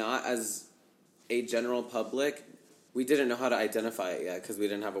had not, as a general public, we didn't know how to identify it yet because we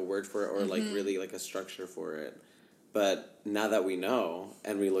didn't have a word for it or, like, really, like, a structure for it. But now that we know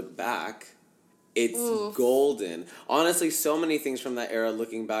and we look back, it's golden. Honestly, so many things from that era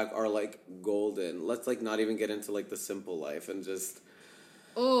looking back are, like, golden. Let's, like, not even get into, like, the simple life and just...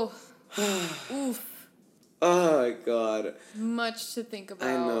 Oof. Oh, my God. Much to think about.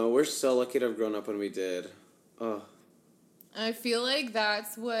 I know. We're so lucky to have grown up when we did. Oh. I feel like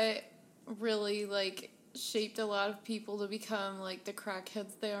that's what really, like, shaped a lot of people to become, like, the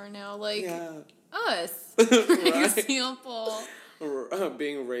crackheads they are now. Like, us, for example.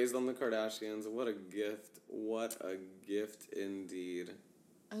 Being raised on the Kardashians. What a gift. What a gift indeed.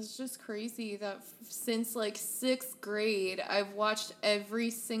 It's just crazy that since, like, 6th grade, I've watched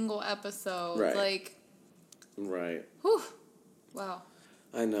every single episode. Right. Like... Right. Whew. Wow.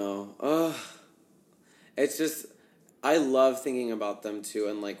 I know. It's just, I love thinking about them too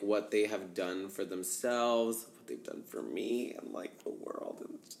and, like, what they have done for themselves, what they've done for me and, like, the world,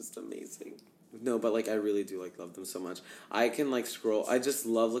 and it's just amazing. No, but, like, I really do, like, love them so much. I can, like, scroll. I just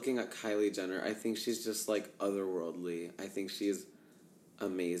love looking at Kylie Jenner. I think she's just, like, otherworldly. I think she's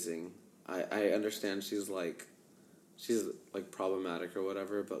amazing. I understand she's, like, problematic or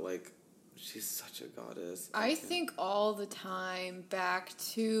whatever, but, like, she's such a goddess. I think all the time back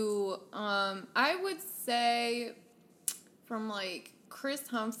to, I would say from, like, Chris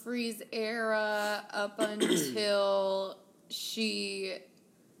Humphrey's era up until she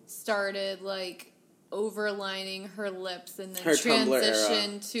started, like, overlining her lips and then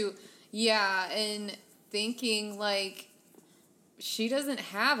transition to, and thinking, like, she doesn't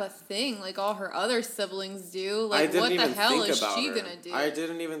have a thing like all her other siblings do. Like, what the hell is she gonna do? I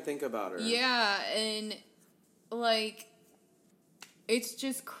didn't even think about her. Yeah, and, like, it's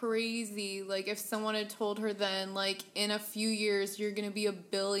just crazy. Like, if someone had told her then, like, in a few years, you're going to be a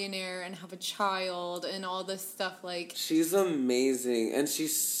billionaire and have a child and all this stuff, like... She's amazing. And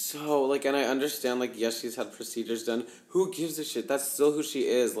she's so, like, and I understand, like, yes, she's had procedures done. Who gives a shit? That's still who she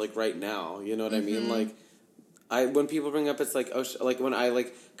is, like, right now. You know what I mean? Like, when people bring up, it's like, oh, like, when I,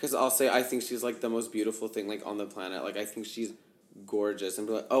 like, because I'll say I think she's, like, the most beautiful thing, like, on the planet. Like, I think she's gorgeous. And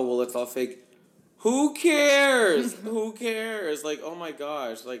be like, oh, well, it's all fake. Who cares? Who cares? Like, oh my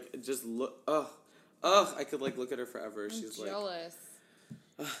gosh. Like, just look. I could, like, look at her forever. She's jealous.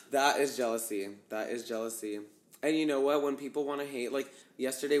 Like, that is jealousy. That is jealousy. And you know what? When people want to hate, like,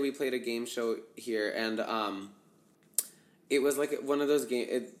 yesterday we played a game show here, and it was like one of those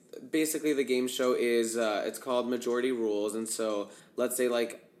games. Basically, the game show is, it's called Majority Rules, and so let's say,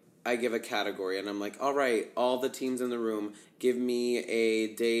 like, I give a category, and I'm like, all right, all the teams in the room, give me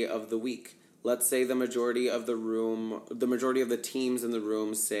a day of the week. Let's say the majority of the teams in the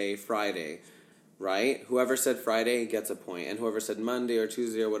room say Friday, right? Whoever said Friday gets a point, and whoever said Monday or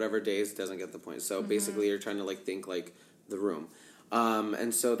Tuesday or whatever days doesn't get the point. So basically, you're trying to, like, think like the room.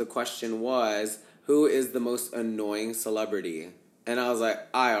 And so the question was, who is the most annoying celebrity? And I was like,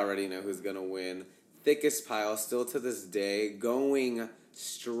 I already know who's gonna win. Thickest pile, still to this day, going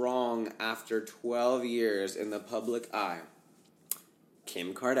strong after 12 years in the public eye.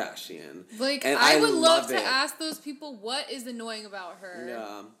 Kim Kardashian. Like, and I would love to it. ask those people what is annoying about her.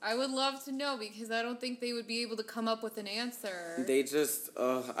 Yeah. I would love to know, because I don't think they would be able to come up with an answer. They just,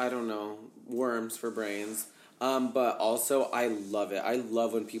 I don't know, worms for brains. But also, I love it. I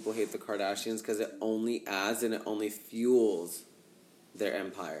love when people hate the Kardashians because it only adds and it only fuels their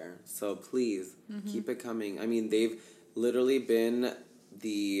empire. So please, keep it coming. I mean, they've literally been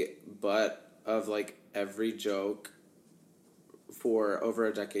the butt of, like, every joke for over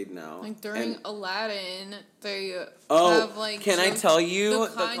a decade now. Like, during Aladdin, they have, like... can I tell you the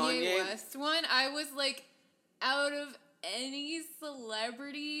Kanye West one? I was, like, out of any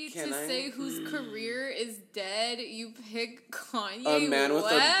celebrity say whose career is dead, you pick Kanye West? A man with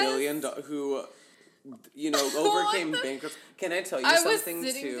 $1 billion who... you know, overcame bankruptcy. Can I tell you something, too? I was sitting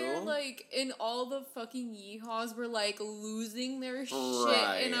there, like, and all the fucking yeehaws were, like, losing their shit.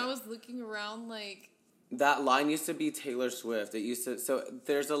 And I was looking around, like... That line used to be Taylor Swift. It used to... So,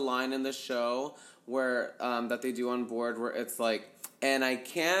 there's a line in the show where, that they do on board where it's like, I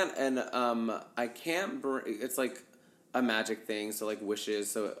can't bring... It's, like, a magic thing, so, like,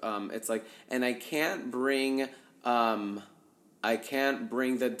 wishes. So, it's like, and I can't bring the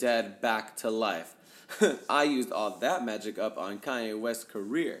dead back to life. I used all that magic up on Kanye West's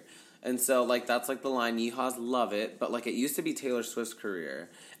career. And so, like, that's, like, the line. Yeehaws love it. But, like, it used to be Taylor Swift's career.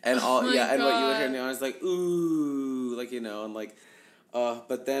 And and what you would hear now is, like, ooh, like, you know, and, like,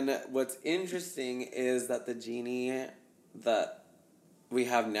 but then what's interesting is that the genie that we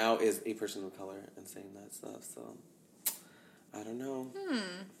have now is a person of color and saying that stuff. So, I don't know.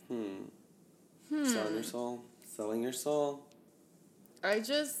 Selling your soul. I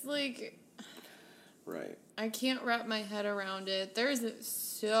just, like... Right. I can't wrap my head around it. There's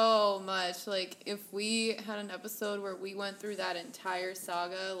so much. Like, if we had an episode where we went through that entire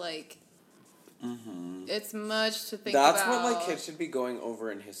saga, like, it's much to think about. That's what, like, kids should be going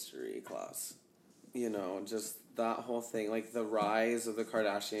over in history class. You know, just that whole thing. Like, the rise of the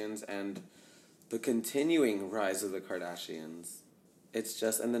Kardashians and the continuing rise of the Kardashians. It's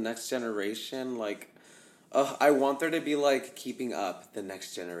just, and the next generation, like... I want there to be, like, keeping up the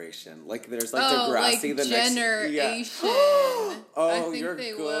next generation. Like, there's, like, Degrassi, like the generation. Next... Yeah. I think you're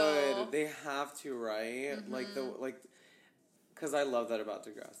they good. Will. They have to, right? Because I love that about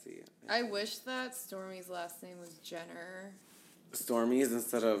Degrassi. I wish that Stormy's last name was Jenner. Stormy's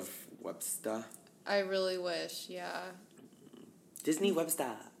instead of Webster. I really wish, yeah. Disney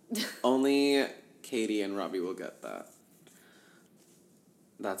Webster. Only Katie and Robbie will get that.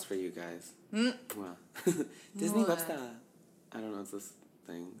 That's for you guys. Well, Disney Webster. I don't know, it's this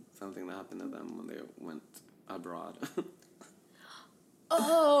thing. Something that happened to them when they went abroad.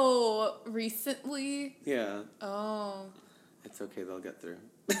 Oh, recently? Yeah. Oh. It's okay, they'll get through.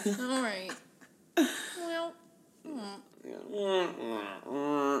 All right. Well.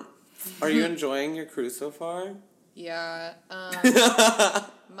 Yeah. Are you enjoying your cruise so far? Yeah.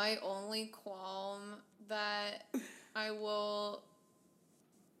 My only qualm that I will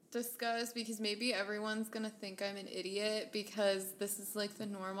discuss, because maybe everyone's gonna think I'm an idiot because this is like the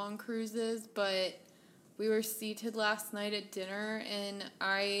norm on cruises, but we were seated last night at dinner, and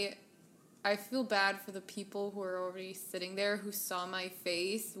I feel bad for the people who are already sitting there who saw my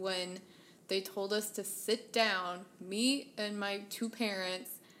face when they told us to sit down, me and my two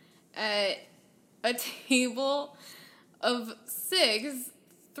parents, at a table of 6,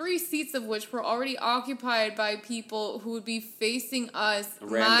 3 seats of which were already occupied by people who would be facing us.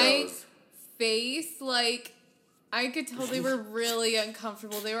 Randos. My face, like, I could tell they were really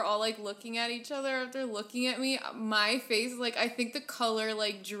uncomfortable. They were all, like, looking at each other after looking at me. My face, like, I think the color,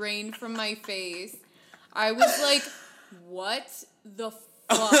 like, drained from my face. I was like, what the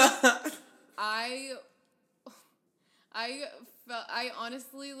fuck? I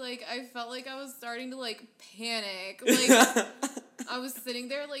honestly, like, I felt like I was starting to, like, panic. Like, I was sitting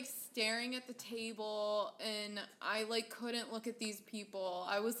there, like, staring at the table, and I, like, couldn't look at these people.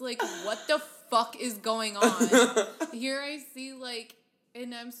 I was like, what the fuck is going on? Here I see, like,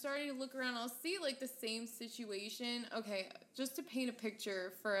 and I'm starting to look around. I'll see, like, the same situation. Okay, just to paint a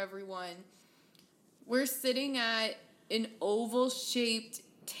picture for everyone. We're sitting at an oval-shaped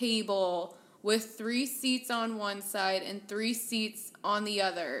table with 3 seats on one side and 3 seats on the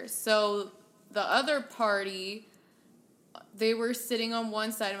other. So the other party, they were sitting on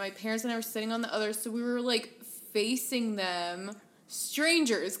one side, and my parents and I were sitting on the other, so we were, like, facing them.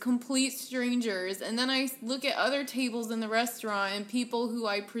 Strangers, complete strangers. And then I look at other tables in the restaurant, and people who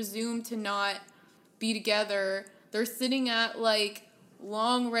I presume to not be together, they're sitting at, like,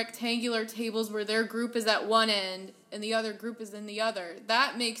 long rectangular tables where their group is at one end and the other group is in the other.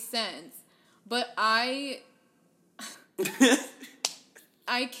 That makes sense. But I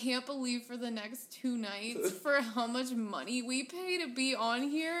can't believe for the next 2 nights, for how much money we pay to be on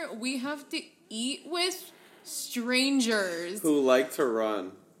here, we have to eat with strangers. Who like to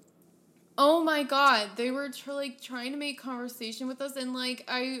run. Oh my god. They were trying to make conversation with us, and, like,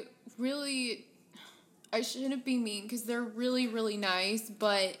 I shouldn't be mean because they're really, really nice,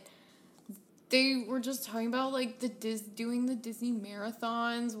 but they were just talking about, like, doing the Disney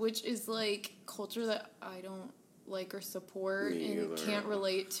marathons, which is, like, culture that I don't like or support and can't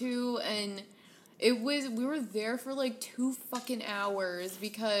relate to. And we were there for, like, 2 fucking hours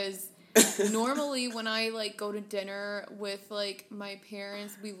because normally when I, like, go to dinner with, like, my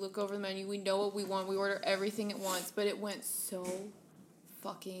parents, we look over the menu, we know what we want, we order everything at once, but it went so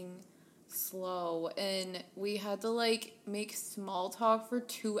fucking slow, and we had to, like, make small talk for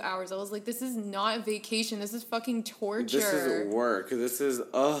 2 hours. I was like, this is not a vacation, this is fucking torture. This is work. This is,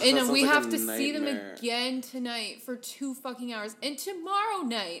 and we have to see them again tonight for 2 fucking hours, and tomorrow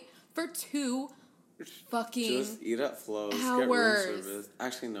night for 2 fucking just eat at Flo's, hours. Get room service.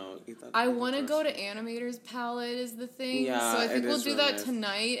 Actually, no, eat that. I want to go to Animator's Palette is the thing, yeah, so I think we'll do that nice.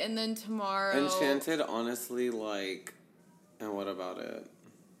 tonight, and then tomorrow. Enchanted, honestly, like, and what about it?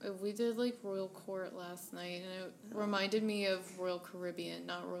 We did, like, Royal Court last night, and it reminded me of Royal Caribbean,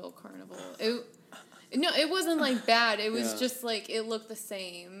 not Royal Carnival. It wasn't, like, bad. It was just, like, it looked the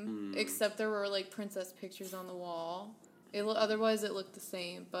same, except there were, like, princess pictures on the wall. Otherwise, it looked the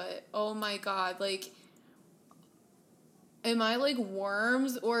same, but, oh my god, like, am I, like,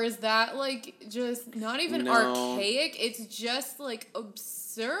 worms, or is that, like, just not even archaic? It's just, like,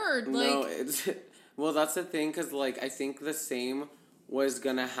 absurd. No, it's, well, that's the thing, because, like, I think the same was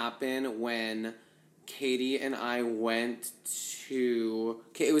gonna happen when Katie and I went to...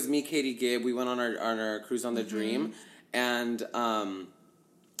 it was me, Katie, Gibb. We went on our cruise on the Dream, and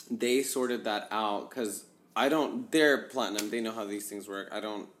they sorted that out, because they're platinum. They know how these things work. I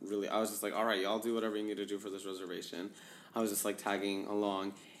was just like, all right, y'all do whatever you need to do for this reservation. I was just, like, tagging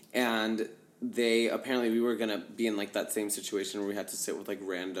along, and apparently we were gonna be in, like, that same situation where we had to sit with, like,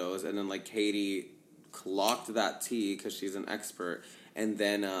 randos, and then, like, Katie clocked that tea because she's an expert, and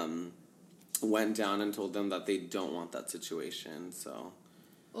then went down and told them that they don't want that situation, so...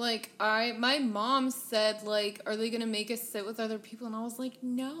 Like, my mom said, like, are they gonna make us sit with other people? And I was like,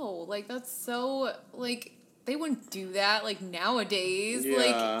 no. Like, that's so, like, they wouldn't do that, like, nowadays.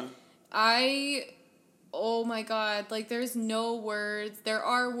 Yeah. Like, oh my god, like, there's no words. There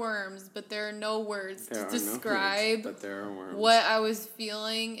are worms, but there are no words to describe what I was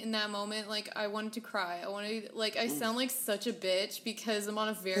feeling in that moment. Like, I wanted to cry. I sound like such a bitch because I'm on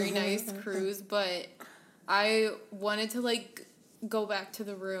a very nice cruise, but I wanted to, like, go back to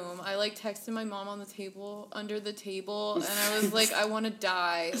the room. I, like, texted my mom under the table, and I was like, I want to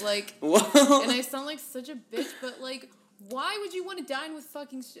die. Like, and I sound like such a bitch, but, like, why would you want to dine with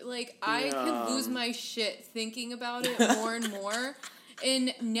fucking shit? Like, I could lose my shit thinking about it more and more.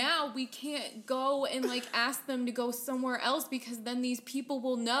 And now we can't go and, like, ask them to go somewhere else because then these people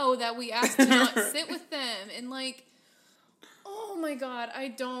will know that we asked to not sit with them. And, like, oh my god, I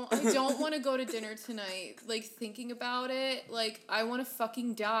don't want to go to dinner tonight. Like, thinking about it, like, I want to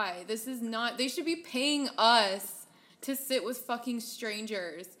fucking die. This is not, they should be paying us to sit with fucking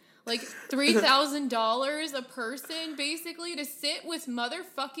strangers. Like $3,000 a person, basically, to sit with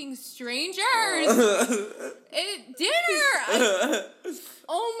motherfucking strangers at dinner.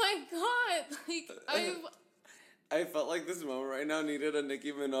 Oh my god! Like I felt like this moment right now needed a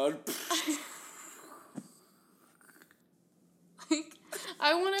Nicki Minaj. Like,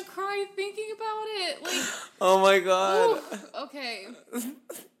 I want to cry thinking about it. Like, oh my god. Ooh, okay.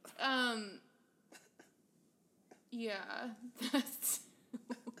 Yeah, that's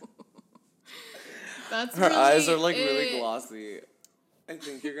her really eyes are like it. really glossy. I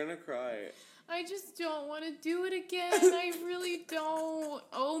think you're gonna cry. I just don't want to do it again. I really don't.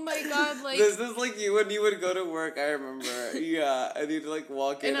 Oh my god, like this is like you when you would go to work. I remember. Yeah, and you'd like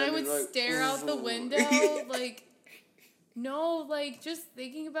walk in and I would like, stare out the window, like. No, like, just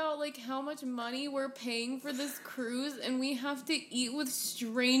thinking about, like, how much money we're paying for this cruise and we have to eat with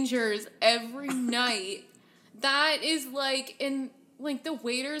strangers every night. That is, like, and, like, the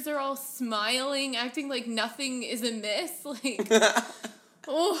waiters are all smiling, acting like nothing is amiss. Like,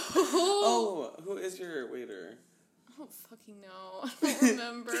 oh, who is your waiter? I don't fucking know. I don't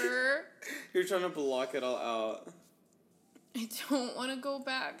remember. You're trying to block it all out. I don't want to go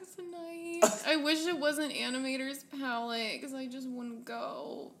back tonight. I wish it wasn't Animator's Palette, because I just wouldn't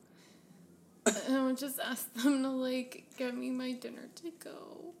go. And I would just ask them to, like, get me my dinner to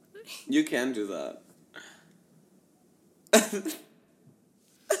go. You can do that.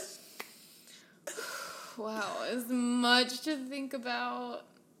 Wow, it's much to think about.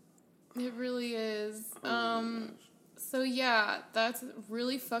 It really is. So yeah, that's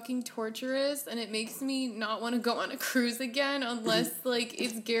really fucking torturous, and it makes me not want to go on a cruise again unless, like,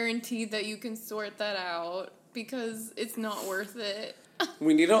 it's guaranteed that you can sort that out, because it's not worth it.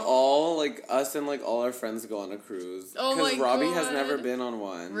 We need to all, like, us and, like, all our friends go on a cruise. Oh my god. Because Robbie has never been on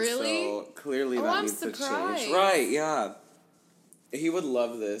one. Really? So clearly that I'm needs surprised. to change. Right, yeah. He would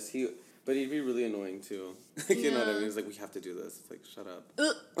love this. But he'd be really annoying, too. You know what I mean? He's like, we have to do this. It's like, shut up.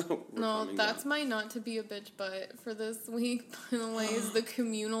 No, that's my not to be a bitch butt for this week, by the way, is the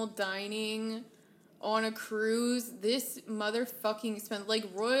communal dining on a cruise. This motherfucking expensive. Like,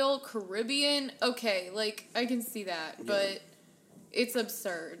 Royal Caribbean, okay, like, I can see that, but it's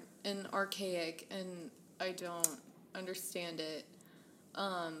absurd and archaic, and I don't understand it.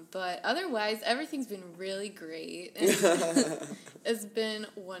 But otherwise, everything's been really great. It's been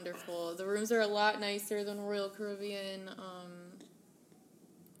wonderful. The rooms are a lot nicer than Royal Caribbean.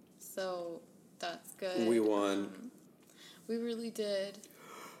 So that's good. We won. We really did.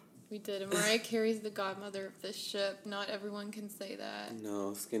 We did. And Mariah Carey's the godmother of this ship. Not everyone can say that.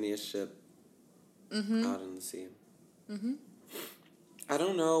 No, skinniest ship out in the sea. Mm-hmm. I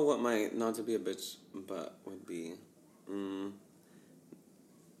don't know what my not to be a bitch but would be.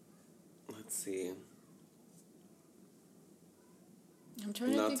 Let's see. I'm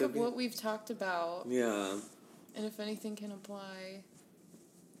trying to think of what we've talked about. Yeah. And if anything can apply.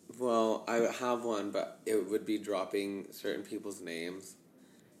 Well, I have one, but it would be dropping certain people's names.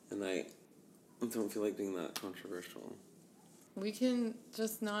 And I don't feel like being that controversial. We can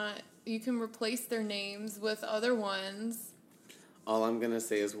just not... You can replace their names with other ones. All I'm going to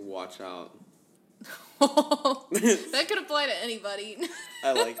say is watch out. That could apply to anybody.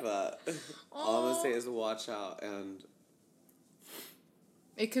 I like that. All I'm going to say is watch out, and...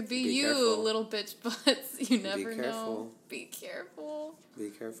 It could be you, careful. little bitch butts. You never Be careful. know. Be careful. Be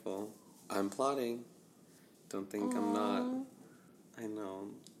careful. I'm plotting. Don't think I'm not. I know.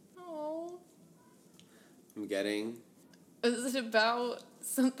 Oh. I'm getting... Is it about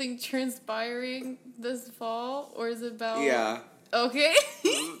something transpiring this fall? Or is it about... Yeah. Okay.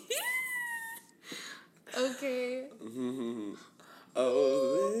 Okay.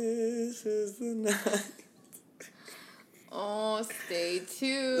 Oh, this is the night. Oh, stay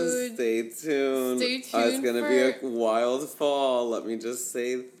tuned. Stay tuned. Stay tuned. It's going to be a wild fall. Let me just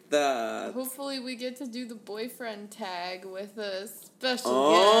say that. Hopefully we get to do the boyfriend tag with a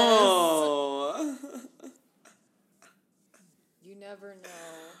special guest. You never know.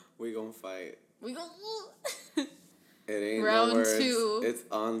 We gonna fight. We gonna... It ain't Round no words. 2. It's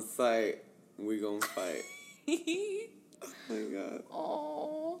on site. We gonna fight. Oh my god.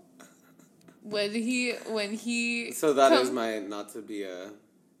 Oh. When he So that is my not to be a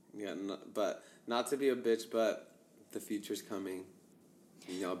not to be a bitch, but the future's coming.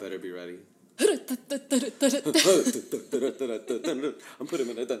 Y'all better be ready. I'm putting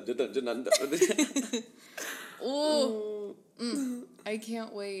him in a dungeon. Oh. I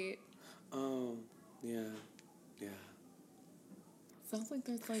can't wait. Oh, yeah. Yeah. Sounds like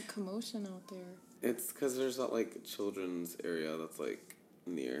there's like commotion out there. It's because there's that like children's area that's like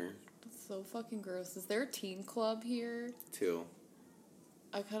near. That's so fucking gross. Is there a teen club here? 2.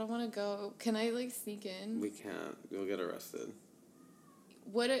 I kind of want to go. Can I, like, sneak in? We can't. You'll get arrested.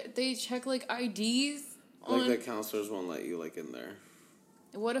 They check, like, IDs? Like, the counselors won't let you, like, in there.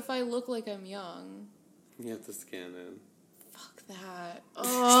 What if I look like I'm young? You have to scan in. Fuck that.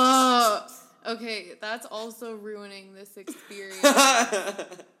 Oh. Okay, that's also ruining this experience.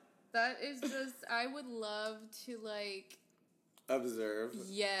 That is just, I would love to, like... Observe.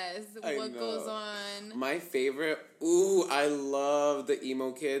 Yes, I what know. goes on. My favorite, I love the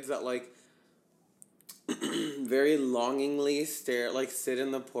emo kids that, like, very longingly sit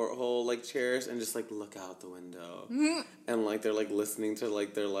in the porthole, like, chairs and just, like, look out the window. Mm-hmm. And, like, they're, like, listening to,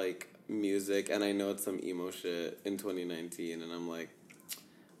 like, their, like, music. And I know it's some emo shit in 2019. And I'm like,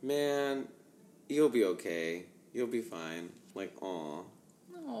 man, you'll be okay. You'll be fine. Like, aw.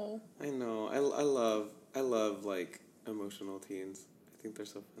 No. I know. I love, like, emotional teens. I think they're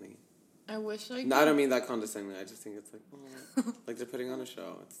so funny. I wish I could. No, I don't mean that condescendingly. I just think it's like, oh, like they're putting on a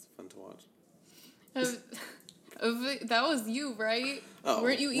show. It's fun to watch. That was you, right? Oh,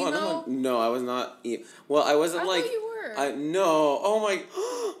 weren't you emo? No, I was not. Well, I wasn't I thought you were. No. Oh my.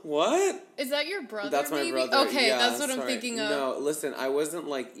 What? Is that your brother? That's my maybe? brother. Okay, yeah, that's what sorry. I'm thinking of. No, listen. I wasn't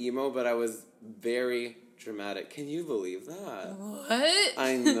like emo, but I was very dramatic. Can you believe that? What?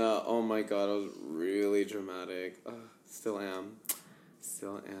 I know. Oh my god, I was really dramatic. Still am.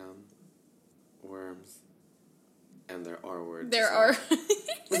 Worms. And there are words. There are.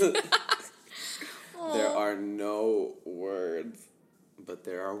 There are no words, but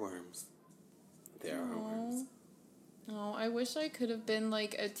there are worms. There are worms. Oh, I wish I could have been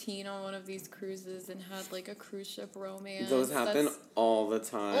like a teen on one of these cruises and had like a cruise ship romance. Those happen all the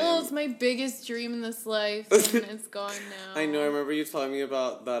time. Oh, it's my biggest dream in this life, and it's gone now. I know. I remember you telling me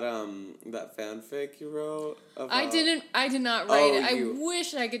about that that fanfic you wrote. About... I did not write it. I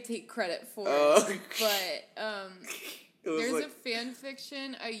wish I could take credit for it, but there's a fan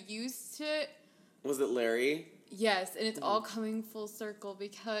fiction I used to. Was it Larry? Yes, and it's all coming full circle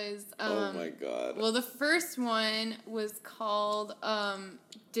because... oh my god. Well, the first one was called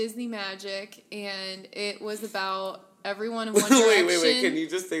Disney Magic, and it was about everyone in One Direction. Wait. Can you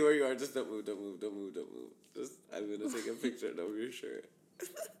just stay where you are? Just don't move. Just, I'm going to take a picture of your shirt.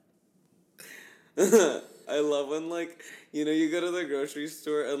 I love when, like, you know, you go to the grocery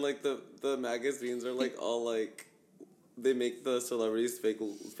store and, like, the magazines are, like, all, like... They make the celebrities'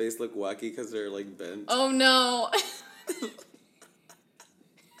 face look wacky because they're, like, bent. Oh, no.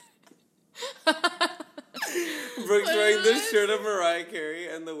 Brooke's wearing this shirt of Mariah Carey,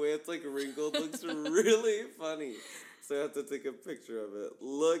 and the way it's, like, wrinkled looks really funny. So I have to take a picture of it.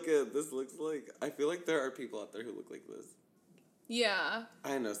 Look at this. Looks like... I feel like there are people out there who look like this. Yeah.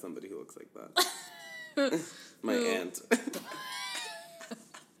 I know somebody who looks like that. My aunt.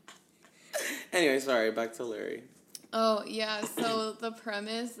 Anyway, sorry. Back to Larry. Oh, yeah, so the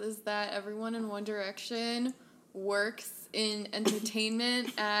premise is that everyone in One Direction works in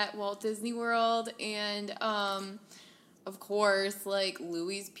entertainment at Walt Disney World, and, of course, like,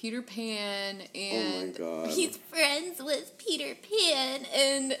 Louis Peter Pan, and oh my God. He's friends with Peter Pan,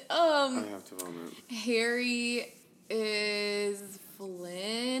 and, I have to vomit. Harry is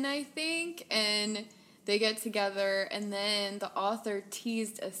Flynn, I think, and... They get together, and then the author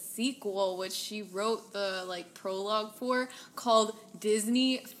teased a sequel, which she wrote the, like, prologue for, called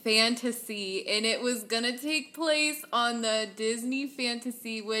Disney Fantasy, and it was gonna take place on the Disney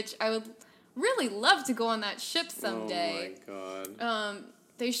Fantasy, which I would really love to go on that ship someday. Oh, my God.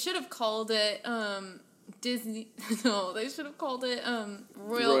 They should have called it, Disney... No, they should have called it,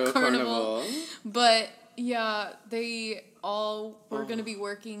 Royal Carnival. But... Yeah, they all were going to be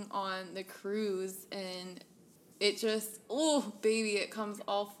working on the cruise, and it just, baby, it comes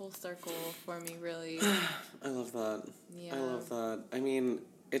all full circle for me, really. I love that. Yeah. I love that. I mean,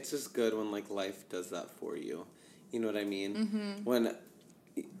 it's just good when, like, life does that for you. You know what I mean? Mm-hmm. When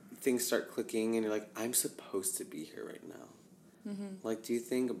things start clicking and you're like, I'm supposed to be here right now. Mm-hmm. Like, do you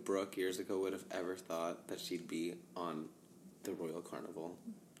think Brooke years ago would have ever thought that she'd be on the Royal Carnival?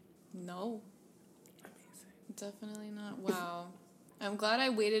 No. Definitely not. Wow. I'm glad I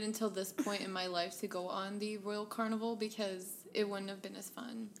waited until this point in my life to go on the Royal Carnival because it wouldn't have been as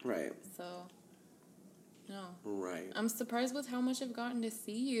fun. Right. So, no. Right. I'm surprised with how much I've gotten to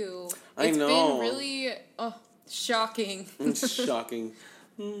see you. I know. It's been really shocking. It's shocking.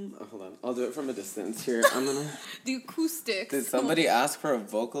 Hold on. I'll do it from a distance here. I'm going to... The acoustics. Did somebody ask for a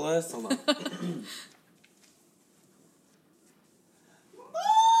vocalist? Hold on.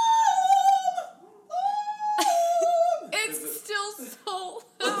 So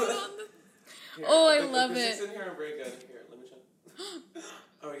loud on the... Here, I love it. The in here are very good. Here, let me check.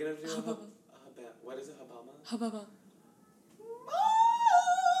 Are we going to do a what is it? Habama? Hababa.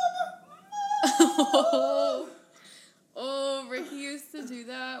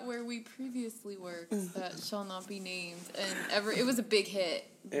 we previously worked that shall not be named, and it was a big hit,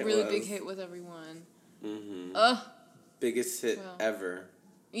 big hit with everyone. Mm-hmm. Biggest hit ever,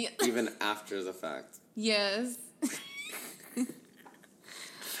 even after the fact. Yes.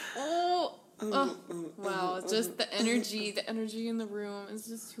 Wow, just the energy in the room is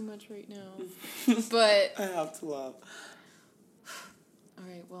just too much right now. But I have to laugh. All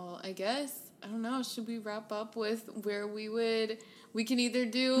right, well, I guess, I don't know, should we wrap up with where we can either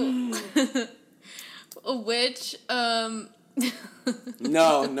do a witch,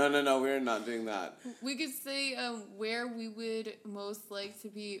 No, we're not doing that. We could say where we would most like to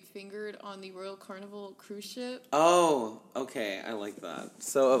be fingered on the Royal Carnival cruise ship. Oh, okay, I like that.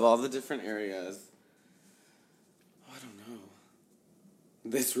 So, of all the different areas, I don't know.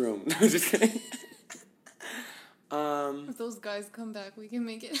 This room. No, just kidding. If those guys come back, we can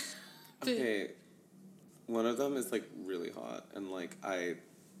make it happen. Okay, one of them is, like, really hot, and, like,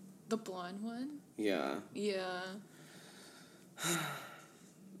 The blonde one? Yeah. Yeah.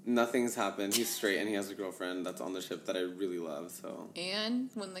 Nothing's happened. He's straight and he has a girlfriend that's on the ship that I really love, so.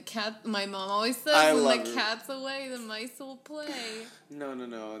 And when the cat, my mom always says, when the cat's away, the mice will play. No,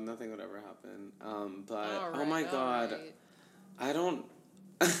 nothing would ever happen. But, oh my god. Right. I don't,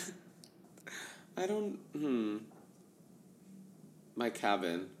 my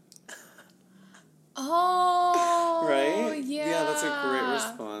cabin. Oh, right? Yeah. Yeah, that's a great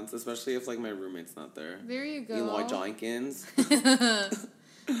response, especially if, like, my roommate's not there. There you go. Eloy Jenkins. Aww.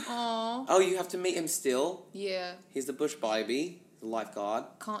 Oh, you have to meet him still? Yeah. He's the bush baby, the lifeguard.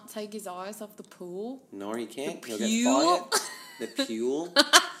 Can't take his eyes off the pool. No, he can't. He'll get fired. The pule.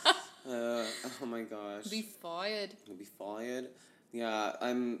 Oh my gosh. Be fired. He'll be fired. Yeah,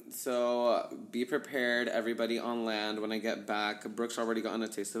 so be prepared, everybody on land, when I get back. Brooke's already gotten a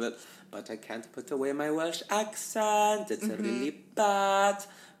taste of it, but I can't put away my Welsh accent. It's really bad.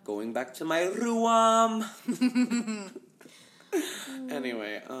 Going back to my room.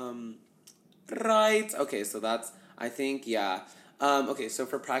 Anyway, right. Okay, so that's, I think, yeah. Okay, so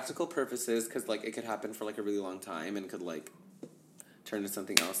for practical purposes, because, like, it could happen for, like, a really long time and could, like, turn to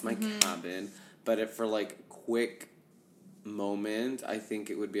something else, my cabin. But if for, like, quick moment, I think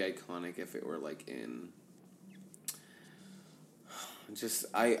it would be iconic if it were, like, in just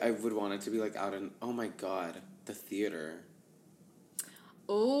I would want it to be, like, out in, oh my god, the theater.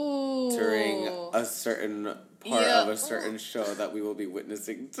 Oh, during a certain part of a certain show that we will be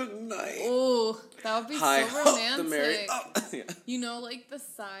witnessing tonight. Oh, that would be so romantic. Yeah. You know, like the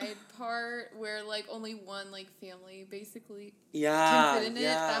side part where, like, only one, like, family basically can fit in it.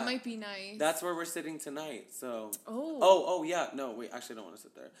 That might be nice. That's where we're sitting tonight. So. Oh, yeah. No, wait. Actually, I don't want to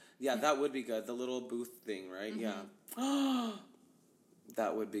sit there. Yeah, that would be good. The little booth thing, right? Yeah.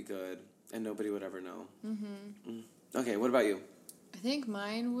 That would be good, and nobody would ever know. Okay, what about you? I think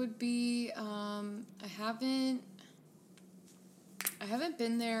mine would be, I haven't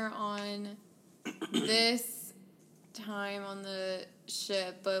been there on this time on the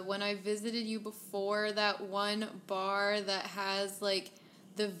ship, but when I visited you before, that one bar that has, like,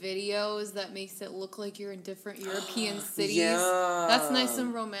 the videos that makes it look like you're in different European cities. Yeah. That's nice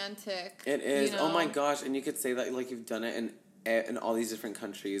and romantic. It is. You know? Oh my gosh, and you could say that, like, you've done it in all these different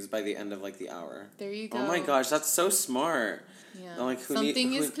countries by the end of, like, the hour. There you go. Oh my gosh, that's so smart. Yeah. Like,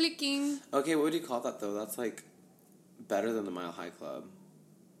 Something is clicking. Okay, what would you call that, though? That's, like, better than the Mile High Club.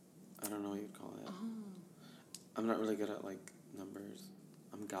 I don't know what you'd call it. Oh. I'm not really good at, like, numbers.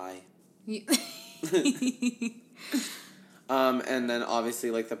 I'm Guy. Yeah. And then,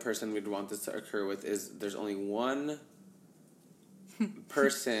 obviously, like, the person we'd want this to occur with is there's only one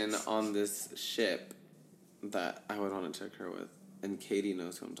person on this ship that I would want it to occur with. And Katie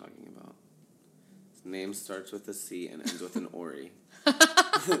knows who I'm talking about. His name starts with a C and ends with an Ori.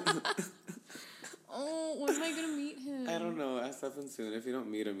 Oh, when am I going to meet him? I don't know. Ask happen soon. If you don't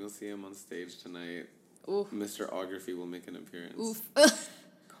meet him, you'll see him on stage tonight. Oof. Mr. Ography will make an appearance. Oof.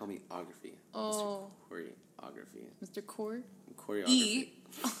 Call me Ography. Oh. Mr. Choreography. Mr. Core? Choreography. E.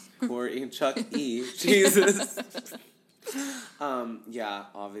 Corey, Chuck E. Jesus. Yeah,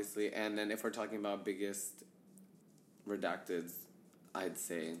 obviously. And then if we're talking about biggest redacteds, I'd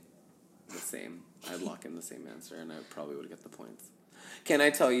say the same. I'd lock in the same answer, and I probably would get the points. Can I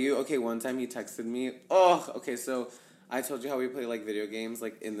tell you? Okay, one time he texted me. Oh, okay, so I told you how we play, like, video games,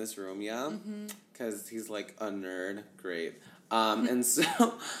 like, in this room, yeah? Because he's, like, a nerd. Great. And so,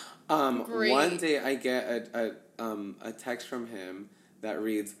 Great. One day I get a text from him that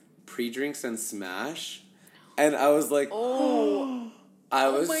reads, pre-drinks and smash. And I was like, oh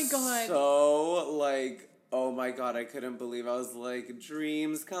my God. So, like, oh my God, I couldn't believe. I was like,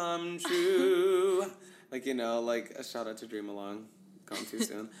 dreams come true. Like, you know, like, a shout out to Dream Along. Gone too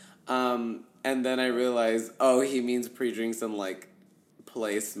soon. And then I realized, he means pre-drinks and, like,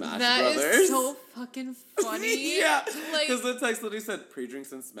 play Smash Brothers. That is so fucking funny. Yeah. Like, because the text literally said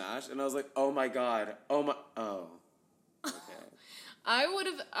pre-drinks and Smash, and I was like, oh my god. Oh. Okay.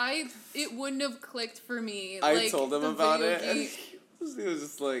 It wouldn't have clicked for me. I told him about it, and he was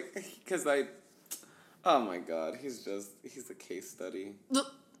just like, because oh my god, he's a case study.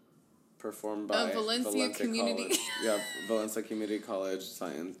 Performed by Valencia Community. College. Yeah, Valencia Community College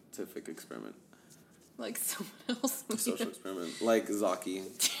scientific experiment. Like someone else. Social experiment. Like Zaki.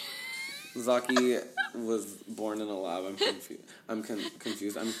 Zaki was born in a lab. I'm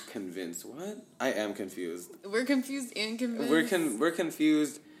confused. I'm convinced. What? I am confused. We're confused and convinced. We're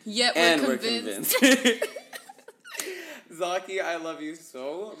confused. Yet we're convinced. Zaki, I love you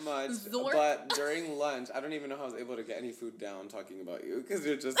so much. Zork. But during lunch, I don't even know how I was able to get any food down talking about you because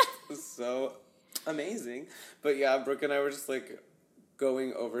you're just so amazing. But yeah, Brooke and I were just like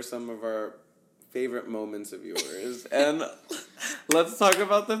going over some of our favorite moments of yours. And let's talk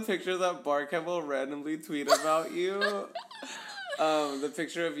about the picture that Barcam will randomly tweet about you. The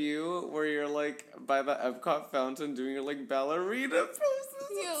picture of you where you're like by the Epcot fountain doing your like ballerina poses.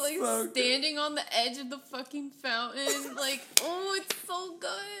 Yeah, like so standing on the edge of the fucking fountain. Like, oh, it's so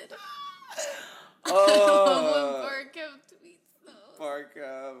good. I love when Barcam tweets those.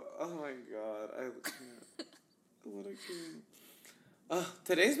 Barcam. Oh my god. I can't. What a king.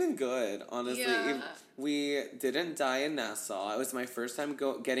 Today's been good, honestly. Yeah. We didn't die in Nassau. It was my first time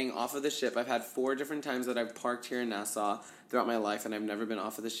getting off of the ship. I've had 4 different times that I've parked here in Nassau throughout my life, and I've never been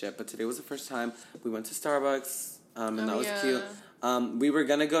off of the ship. But today was the first time. We went to Starbucks, and that was cute. We were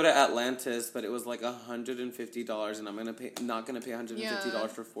gonna go to Atlantis, but it was like $150, and I'm not gonna pay $150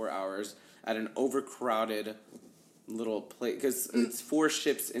 for 4 hours at an overcrowded little place because it's 4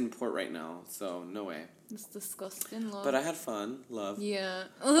 ships in port right now. So no way. It's disgusting, love. But I had fun, love. Yeah.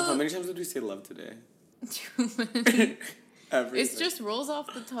 How many times did we say love today? Too many. Everything. It just rolls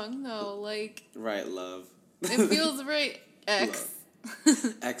off the tongue, though. Like, right, love. it feels right. X.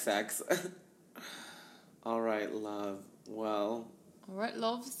 XX. All right, love. Well. All right,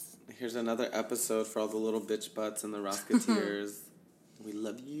 loves. Here's another episode for all the little bitch butts and the Rosketeers. We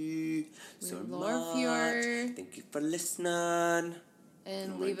love you so much. Thank you for listening.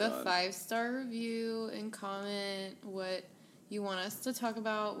 And leave a 5-star review and comment what you want us to talk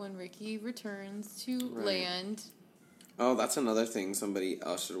about when Ricky returns to land. Oh, that's another thing somebody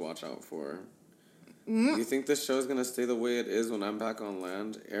else should watch out for. You think this show is going to stay the way it is when I'm back on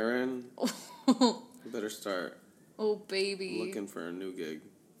land? Aaron, you better start looking for a new gig.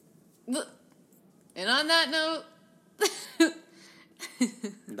 And on that note...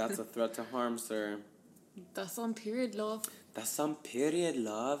 That's a threat to harm, sir. That's on period, love. That's on period,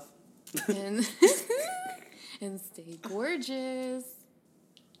 love. And stay gorgeous.